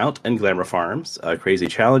maps, mount and glamour farms, crazy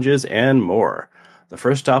challenges, and more. The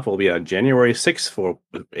first stop will be on January 6th for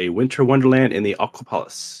a winter wonderland in the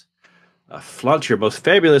Aquapolis. Flaunt your most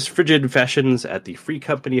fabulous frigid fashions at the Free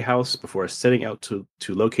Company House before setting out to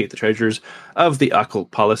locate the treasures of the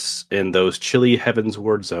Aquapolis in those chilly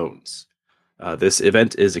Heavensward zones. This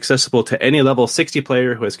event is accessible to any level 60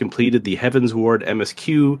 player who has completed the Heavensward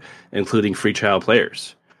MSQ, including free trial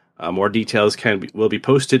players. More details will be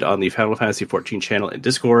posted on the Final Fantasy XIV channel in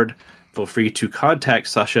Discord. Feel free to contact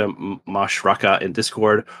Sasha Mashraka in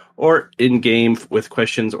Discord or in-game with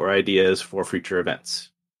questions or ideas for future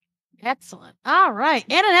events. Excellent. All right.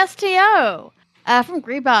 And an STO from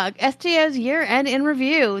Greebog. STO's year-end in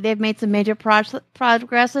review. They've made some major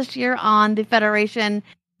progress this year on the Federation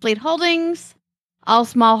fleet holdings. All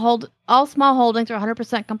small holdings are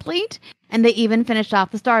 100% complete, and they even finished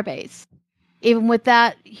off the Starbase. Even with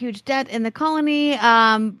that huge debt in the colony,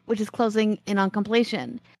 which is closing in on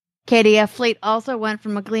completion. KDF fleet also went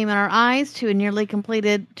from a gleam in our eyes to having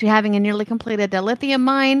a nearly completed dilithium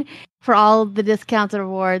mine for all the discounts and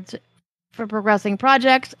rewards for progressing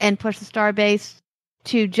projects, and pushed the Starbase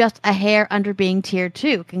to just a hair under being tier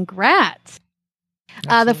 2. Congrats!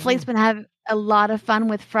 The fleet's been having a lot of fun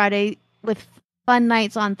with fun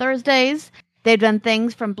nights on Thursdays. They've done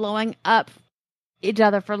things from blowing up each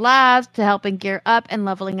other for laughs to helping gear up and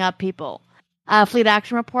leveling up people. Fleet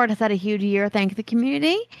Action Report has had a huge year thanks to the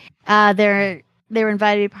community. They were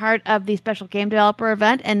invited to be part of the special game developer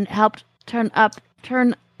event and helped turn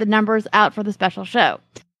the numbers out for the special show.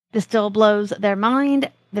 This still blows their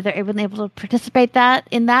mind that they're even able to participate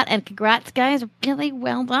in that. And congrats, guys! Really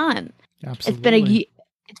well done. Absolutely.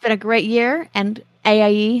 It's been a great year, and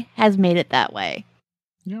AIE has made it that way.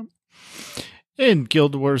 Yep. In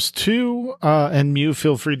Guild Wars 2, and Mew,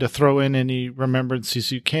 feel free to throw in any remembrances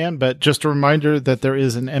you can, but just a reminder that there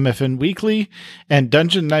is an MFN Weekly and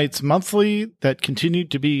Dungeon Nights Monthly that continue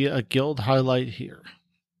to be a guild highlight here.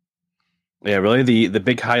 Yeah, really, the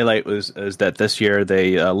big highlight is that this year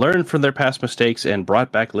they learned from their past mistakes and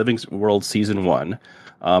brought back Living World Season 1.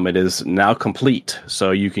 It is now complete, so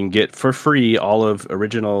you can get for free all of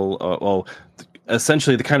original,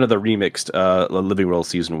 essentially the remixed Living World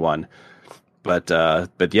Season 1. But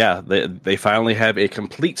yeah, they finally have a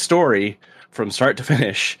complete story from start to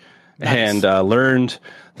finish. Nice. And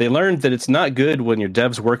they learned that it's not good when your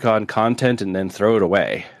devs work on content and then throw it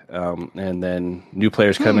away. And then new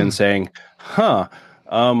players come in saying,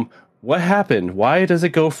 what happened? Why does it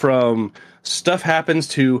go from stuff happens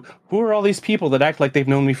to who are all these people that act like they've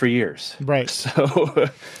known me for years? Right. So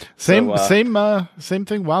same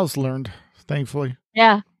thing WoW's learned, thankfully.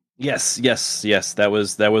 Yeah. Yes. That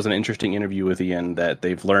was an interesting interview with Ian that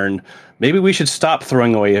they've learned. Maybe we should stop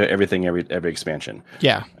throwing away everything every expansion.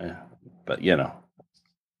 Yeah. But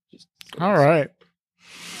All right.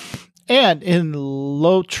 And in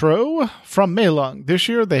Lotro from Meilong, this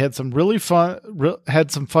year they had some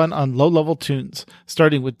fun on low-level tunes,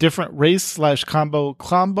 starting with different race/combo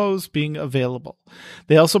combos being available.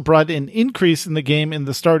 They also brought an increase in the game in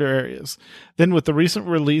the starter areas. Then with the recent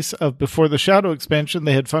release of Before the Shadow expansion,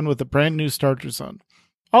 they had fun with a brand new starter zone.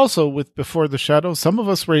 Also, with Before the Shadow, some of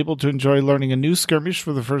us were able to enjoy learning a new skirmish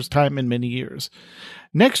for the first time in many years.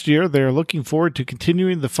 Next year, they are looking forward to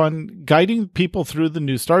continuing the fun, guiding people through the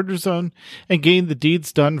new starter zone and getting the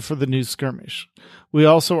deeds done for the new skirmish. We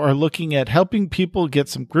also are looking at helping people get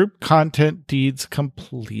some group content deeds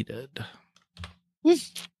completed.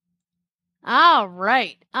 All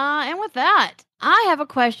right. And with that, I have a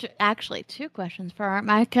question, actually 2 questions for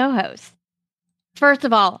my co-hosts. First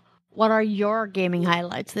of all, what are your gaming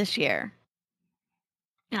highlights this year?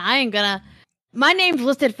 And I ain't gonna... My name's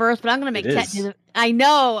listed first, but I'm gonna make Tet do the... I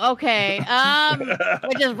know, okay.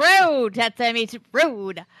 Which is rude. Tet said me, it's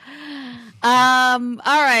rude. All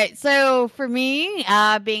right. So for me,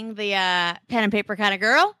 being the pen and paper kind of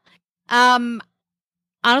girl,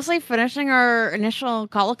 honestly, finishing our initial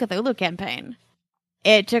Call of Cthulhu campaign.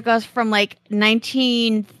 It took us from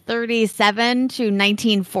 1937 to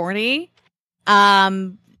 1940.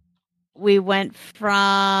 We went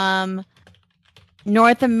from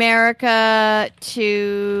North America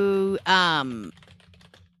to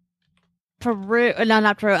Peru, no,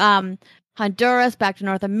 not Peru, Honduras, back to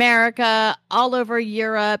North America, all over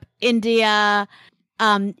Europe, India,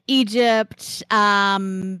 Egypt,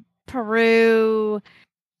 Peru,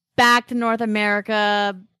 back to North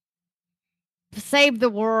America, saved the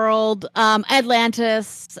world,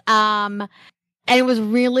 Atlantis, and it was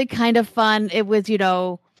really kind of fun. It was,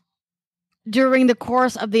 during the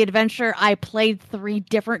course of the adventure, I played 3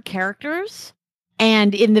 different characters,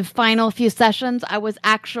 and in the final few sessions, I was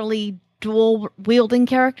actually dual-wielding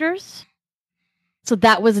characters. So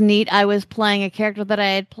that was neat. I was playing a character that I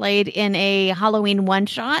had played in a Halloween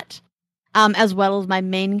one-shot, as well as my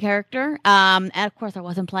main character. And of course, I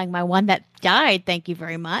wasn't playing my one that died, thank you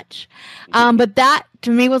very much. But that,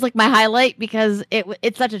 to me, was my highlight, because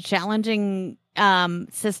it's such a challenging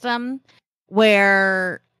system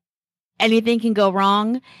where anything can go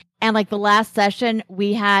wrong. And the last session,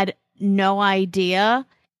 we had no idea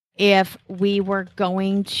if we were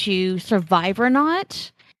going to survive or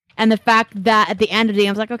not. And the fact that at the end of the game,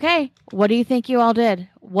 I was like, okay, what do you think you all did?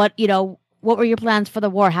 What were your plans for the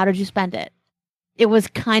war? How did you spend it? It was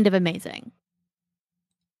kind of amazing.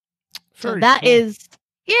 So that is,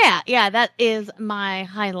 that is my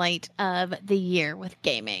highlight of the year with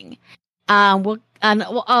gaming. Should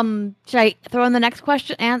I throw in the next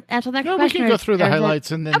question and answer the next question? No, we can go through the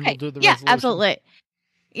highlights and then we'll do the resolution. Yeah, absolutely.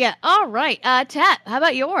 Yeah, all right. Tet, how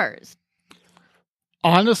about yours?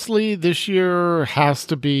 Honestly, this year has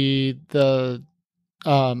to be the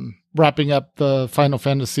wrapping up the Final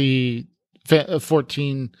Fantasy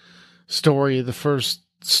 14 story, the first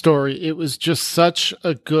story. It was just such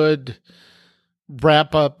a good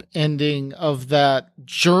wrap-up ending of that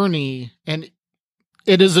journey, and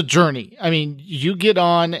it is a journey. I mean, you get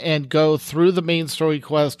on and go through the main story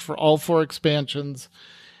quest for all 4 expansions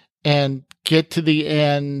and get to the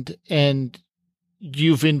end, and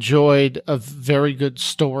you've enjoyed a very good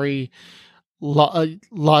story.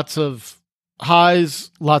 Lots of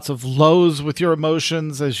highs, lots of lows with your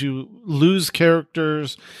emotions as you lose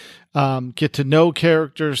characters, get to know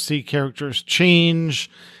characters, see characters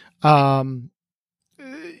change. You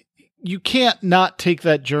can't not take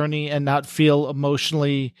that journey and not feel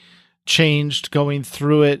emotionally changed going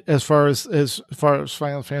through it as far as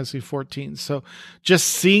Final Fantasy 14. So just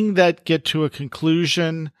seeing that get to a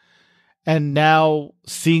conclusion and now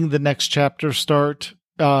seeing the next chapter start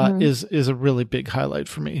is a really big highlight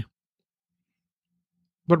for me.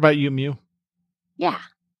 What about you, Mew? Yeah.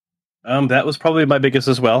 That was probably my biggest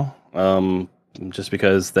as well. Just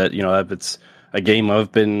because that, it's a game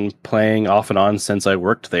I've been playing off and on since I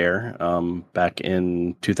worked there. Back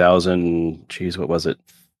in 2000, geez, what was it?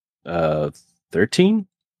 13,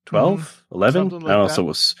 12, 11? Something like I don't know. that. So it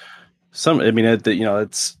was it's,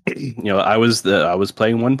 I was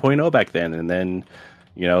playing 1.0 back then, and then,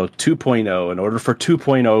 2.0. In order for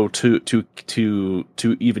 2.0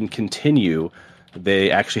 to even continue,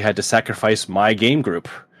 they actually had to sacrifice my game group.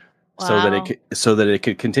 Wow. So that it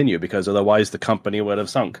could continue, because otherwise the company would have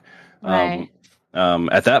sunk. Right.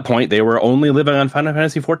 At that point, they were only living on Final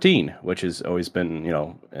Fantasy 14, which has always been,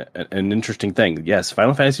 an interesting thing. Yes,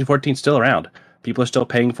 Final Fantasy 14 is still around. People are still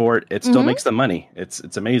paying for it. It still makes them money.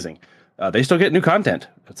 It's amazing. They still get new content.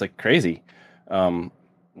 It's like crazy. But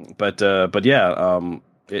yeah,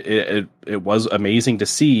 it was amazing to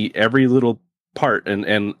see every little part,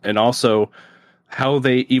 and also how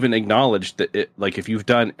they even acknowledged that if you've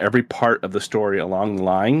done every part of the story along the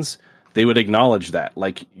lines, they would acknowledge that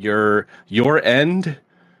your end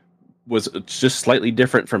was just slightly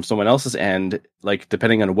different from someone else's end,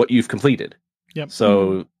 depending on what you've completed. Yep.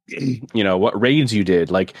 So, what raids you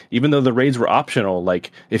did, even though the raids were optional,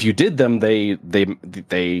 if you did them, they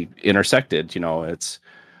intersected, it's,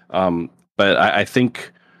 but I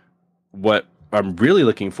think what I'm really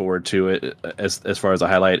looking forward to it as far as a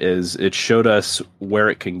highlight is it showed us where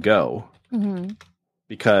it can go,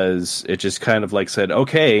 because it just kind of said,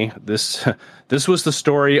 okay, this was the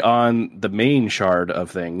story on the main shard of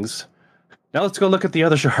things. Now let's go look at the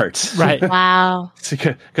other shards. Right. Wow.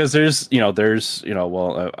 Because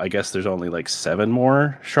I guess there's only 7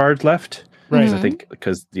 more shards left. Right. I think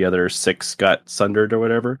because the other 6 got sundered or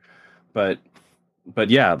whatever. But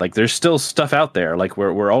yeah, there's still stuff out there.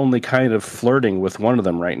 We're only kind of flirting with one of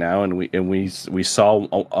them right now, and we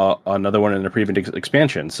saw another one in the previous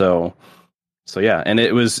expansion. So yeah, and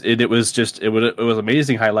it was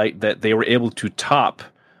amazing highlight that they were able to top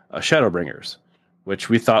Shadowbringers, which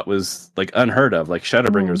we thought was unheard of.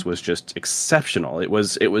 Shadowbringers was just exceptional. It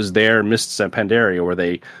was their Mists and Pandaria,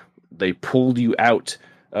 where they pulled you out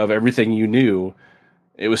of everything you knew.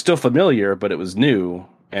 It was still familiar, but it was new,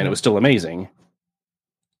 and it was still amazing.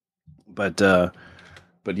 But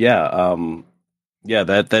yeah,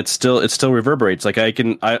 that still reverberates.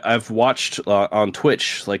 I've watched on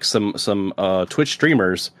Twitch some Twitch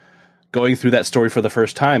streamers going through that story for the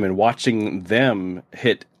first time and watching them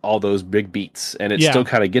hit all those big beats, and it still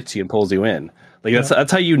kind of gets you and pulls you in.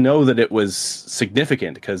 That's how you know that it was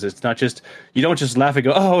significant, because it's not just, you don't just laugh and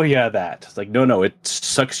go, oh yeah, that. It's no, it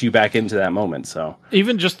sucks you back into that moment. So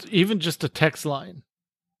even just a text line,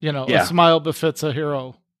 a smile befits a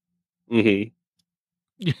hero.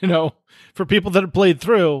 For people that have played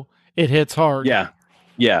through, it hits hard. Yeah.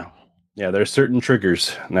 There's certain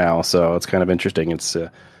triggers now, so it's kind of interesting. It's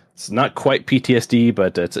not quite PTSD,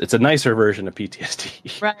 but it's a nicer version of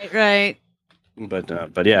PTSD. Right.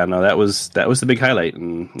 But yeah, no, that was the big highlight,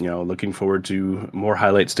 and looking forward to more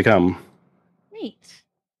highlights to come. Neat.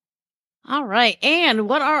 All right, and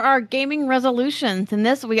what are our gaming resolutions? In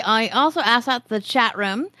this, I also asked out the chat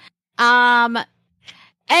room.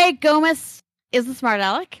 A. Gomez is the smart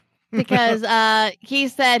aleck, because he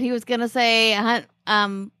said he was going to say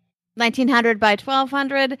 1900 by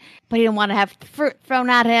 1200, but he didn't want to have fruit thrown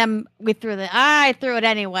at him. I threw it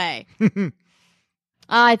anyway.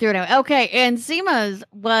 Okay, and Seema's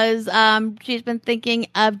was she's been thinking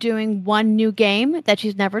of doing one new game that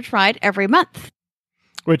she's never tried every month,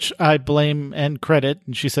 which I blame and credit,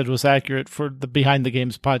 and she said was accurate for the Behind the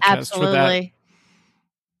Games podcast. For that.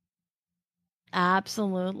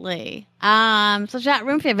 Absolutely. So chat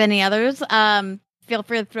room, if you have any others, feel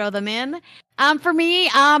free to throw them in. For me,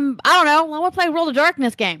 I don't know. I want to play World of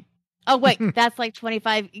Darkness game. Oh wait, that's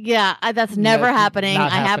 25. Yeah, that's never happening. I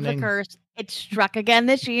have the curse. It struck again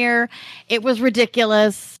this year. It was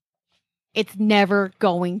ridiculous. It's never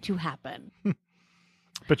going to happen.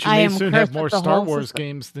 But you may soon have more Star Wars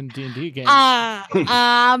games than D&D games.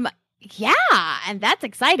 Yeah, and that's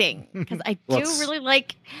exciting, because I do really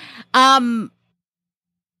like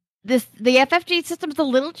the FFG system is a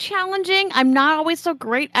little challenging. I'm not always so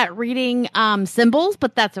great at reading symbols,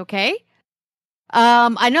 but that's okay.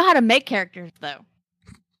 I know how to make characters though.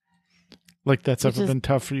 That's ever been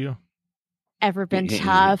tough for you? Ever been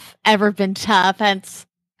tough. Hence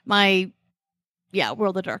my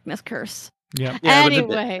World of Darkness curse. Yeah.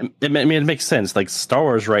 Anyway, I mean, it makes sense. Like Star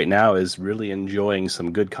Wars right now is really enjoying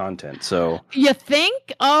some good content. So you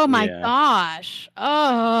think? Oh my gosh!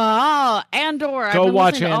 Oh, Andor! Go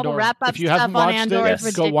watch Andor. All the wrap-up if you stuff haven't on watched Andor it, is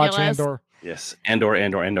ridiculous. go watch Andor. Yes, Andor.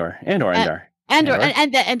 And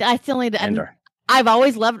I still need to. Andor. I've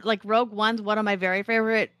always loved like Rogue One's one of my very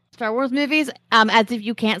favorite Star Wars movies. As if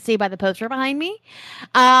you can't see by the poster behind me,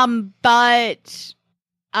 but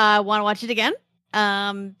I want to watch it again.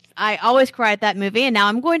 I always cry at that movie, and now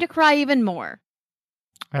I'm going to cry even more.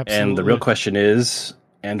 Absolutely. And the real question is,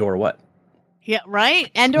 Andor what? Yeah,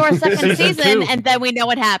 right. Andor second season, and then we know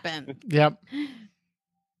what happened. Yep,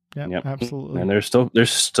 absolutely. And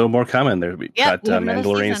there's still more coming. We got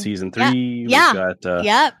Mandalorian season 3. We've got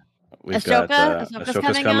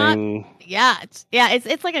Ahsoka's coming.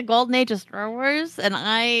 It's like a golden age of Star Wars, and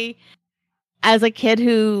I, as a kid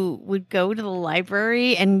who would go to the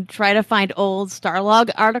library and try to find old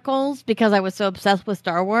Starlog articles because I was so obsessed with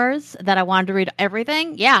Star Wars that I wanted to read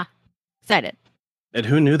everything. Yeah, excited. And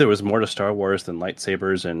who knew there was more to Star Wars than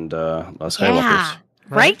lightsabers and Skywalkers? Yeah,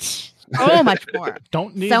 right? So much more.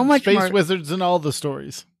 Don't need so much space more. wizards in all the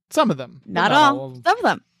stories. Some of them. Not all of them. Some of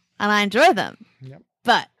them. And I enjoy them. Yep.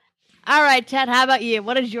 But, all right, Ted, how about you?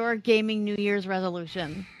 What is your gaming New Year's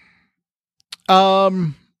resolution?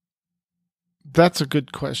 That's a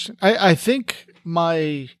good question. I think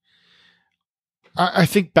I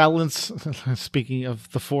think balance, speaking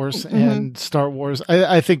of the Force and Star Wars,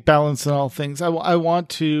 I think balance in all things. I want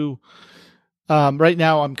to, right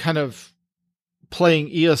now I'm kind of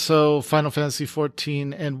playing ESO, Final Fantasy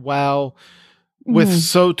 14, and WoW with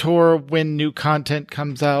SOTOR when new content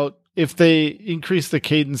comes out. If they increase the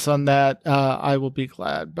cadence on that, I will be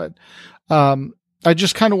glad. But I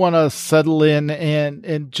just kind of want to settle in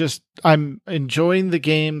and just, I'm enjoying the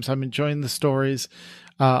games. I'm enjoying the stories.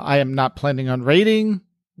 I am not planning on raiding.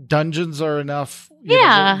 Dungeons are enough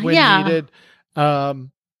when needed.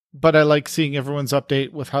 But I like seeing everyone's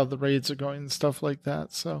update with how the raids are going and stuff like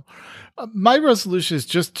that. So my resolution is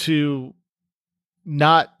just to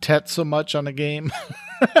not tet so much on a game.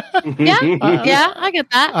 I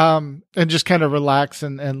get that. And just kind of relax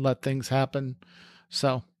and let things happen.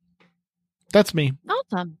 So that's me.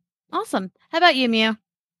 Awesome. How about you, Mew?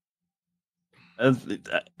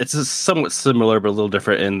 It's somewhat similar, but a little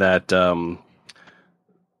different in that the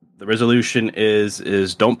resolution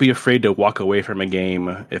is don't be afraid to walk away from a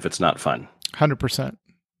game if it's not fun. 100%.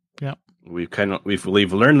 Yeah, we've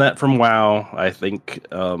learned that from WoW. I think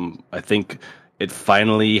it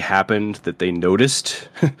finally happened that they noticed.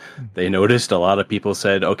 They noticed a lot of people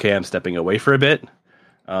said, "Okay, I'm stepping away for a bit."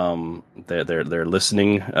 They're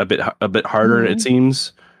listening a bit harder. It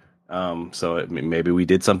seems. So maybe we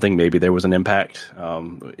did something. Maybe there was an impact.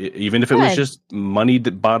 Even if it was just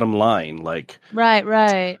moneyed bottom line, like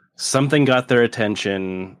right. Something got their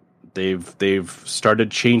attention. They've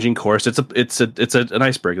started changing course. It's an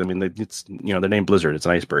iceberg. I mean, it's they're named Blizzard. It's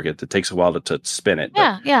an iceberg. It takes a while to spin it.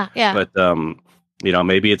 Yeah. But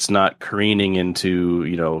maybe it's not careening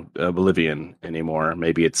into oblivion anymore.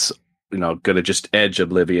 Maybe it's gonna just edge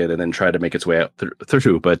oblivion and then try to make its way out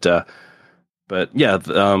through. But yeah,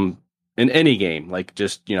 in any game, like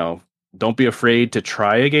just don't be afraid to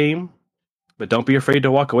try a game, but don't be afraid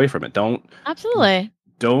to walk away from it. Don't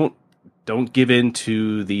give in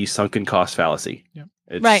to the sunken cost fallacy. Yeah.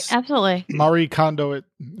 Right, absolutely. Marie Kondo it.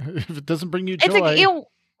 If it doesn't bring you joy,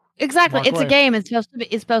 exactly. It's away. a game. It's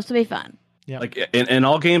supposed to be fun. Yeah. Like and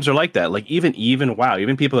all games are like that. Like even WoW.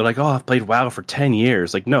 Even people are like, oh, I've played WoW for 10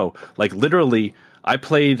 years. Like no, like literally, I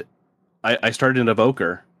started in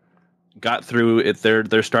Evoker. Got through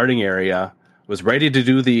their starting area, was ready to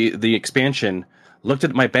do the expansion, looked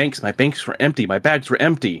at my banks were empty, my bags were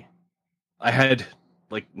empty. I had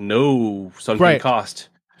like no sunken cost.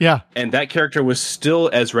 Yeah. And that character was still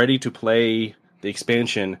as ready to play the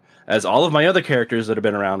expansion as all of my other characters that have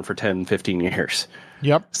been around for 10, 15 years.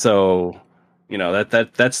 Yep. So,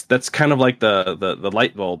 that's kind of like the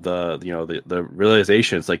light bulb, the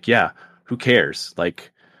realization. It's like, yeah, who cares?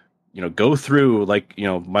 Like, go through,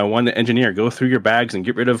 my one engineer, go through your bags and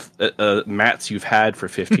get rid of mats you've had for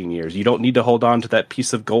 15 years. You don't need to hold on to that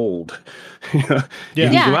piece of gold. You can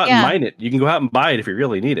go out and mine it. You can go out and buy it if you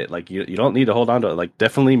really need it. Like, you don't need to hold on to it. Like,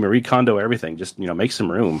 definitely Marie Kondo everything. Just, make some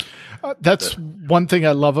room. That's one thing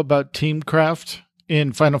I love about Teamcraft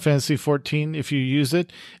in Final Fantasy 14. If you use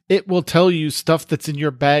it, it will tell you stuff that's in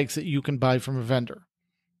your bags that you can buy from a vendor.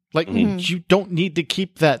 Like, you don't need to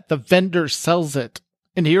keep that. The vendor sells it.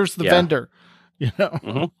 And here's the vendor,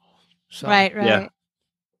 So, right. Yeah.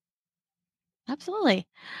 Absolutely.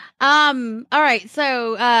 All right.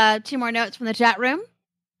 So, 2 more notes from the chat room.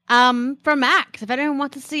 From Max, if anyone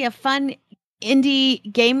wants to see a fun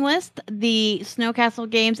indie game list, the Snowcastle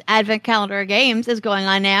Games Advent Calendar Games, is going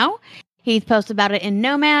on now. He's posted about it in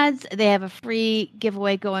Nomads. They have a free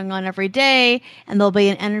giveaway going on every day, and there'll be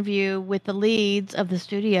an interview with the leads of the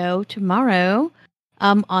studio tomorrow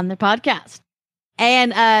on their podcast.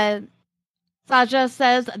 And Saja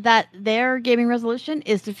says that their gaming resolution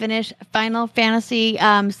is to finish Final Fantasy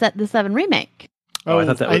the 7 remake. Oh, I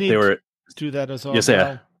thought that they were do that as well. Yes,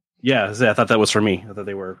 yeah. Yeah, I thought that was for me. I thought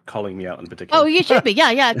they were calling me out in particular. Oh, you should be.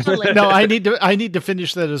 Yeah, totally. No, I need to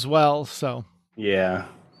finish that as well. So yeah,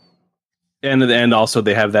 and also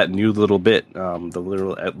they have that new little bit, the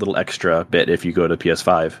little extra bit if you go to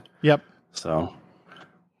PS5. Yep. So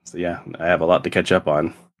yeah, I have a lot to catch up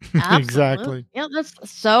on. Exactly. Yeah, that's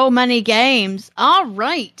so many games. All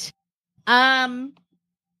right.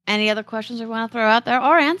 Any other questions we want to throw out there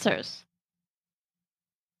or answers?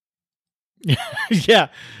 Yeah.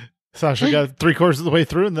 Sasha got 3/4 of the way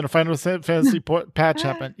through, and then a Final Fantasy patch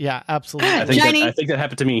happened. Yeah, absolutely. I think that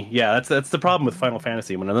happened to me. Yeah, that's the problem with Final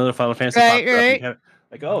Fantasy. When another Final Fantasy pops up, you have,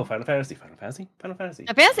 like, oh, Final Fantasy. Final Fantasy.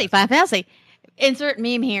 Insert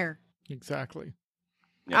meme here. Exactly.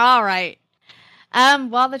 Yep. All right.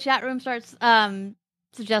 While the chat room starts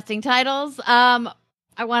suggesting titles, I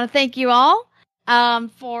want to thank you all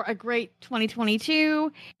for a great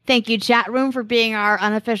 2022. Thank you, chat room, for being our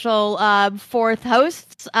unofficial fourth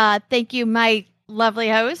hosts. Thank you, my lovely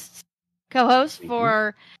hosts, co-hosts,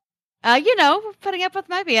 for putting up with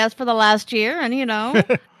my BS for the last year, and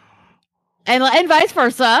and vice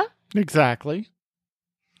versa. Exactly.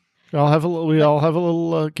 We all have a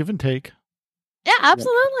little give and take. Yeah,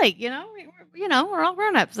 absolutely. Yep. We're all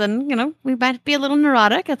grown-ups, and we might be a little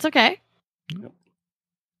neurotic. It's okay. Yep.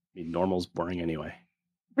 I mean, normal's boring anyway.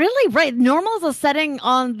 Really? Right. Normal is a setting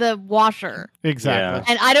on the washer. Exactly. Yeah.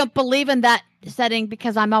 And I don't believe in that setting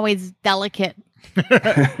because I'm always delicate.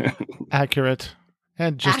 Accurate.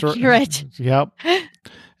 And just accurate. Yep.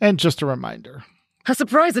 And just a reminder. A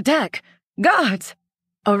surprise attack! Guards!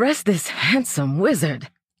 Arrest this handsome wizard.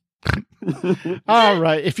 All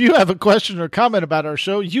right. If you have a question or comment about our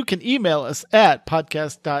show, you can email us at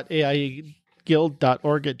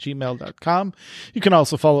podcast.aieguild.org@gmail.com. You can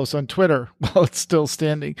also follow us on Twitter while it's still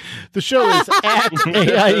standing. The show is at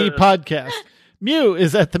AIE Podcast. Mew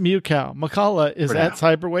is at the Mew Cow. McCullough is at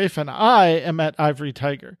Cyberwave, and I am at Ivory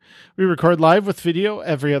Tiger. We record live with video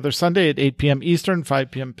every other Sunday at 8 p.m. Eastern, 5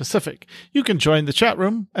 p.m. Pacific. You can join the chat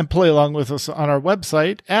room and play along with us on our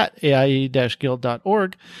website at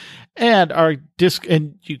aie-guild.org. And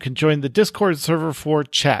and you can join the Discord server for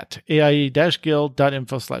chat,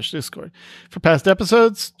 aie-guild.info/Discord. For past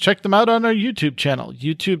episodes, check them out on our YouTube channel,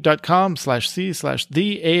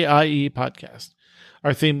 youtube.com/c/the AIE Podcast.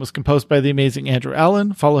 Our theme was composed by the amazing Andrew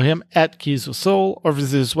Allen. Follow him at Keys with Soul or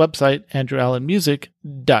visit his website,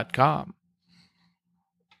 andrewallenmusic.com.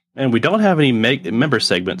 And we don't have any member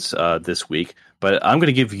segments this week, but I'm going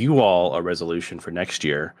to give you all a resolution for next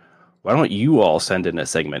year. Why don't you all send in a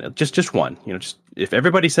segment? Just one. Just if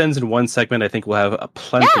everybody sends in one segment, I think we'll have a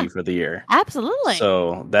plenty for the year. Absolutely.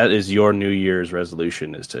 So that is your New Year's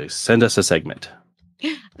resolution, is to send us a segment.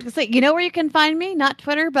 So, you know where you can find me? Not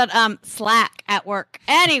Twitter, but Slack at work.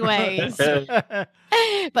 Anyways. But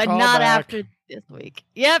Call not back. after this week.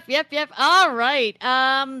 Yep. All right.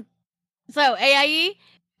 So AIE,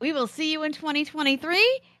 we will see you in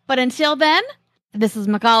 2023. But until then, this is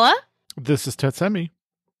McCullough. This is Tetsemi.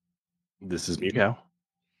 This is Mew.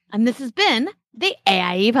 And this has been the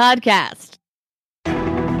AIE Podcast.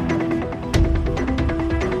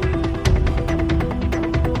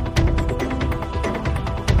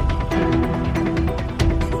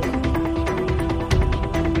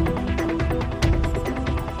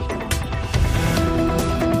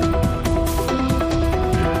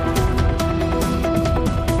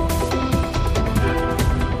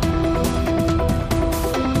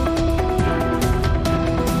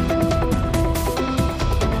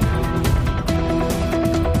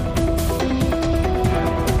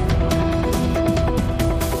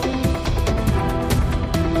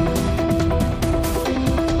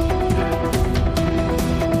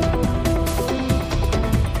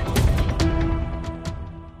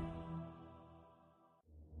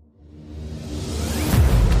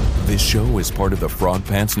 This show is part of the Frog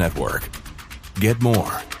Pants Network. Get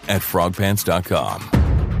more at frogpants.com.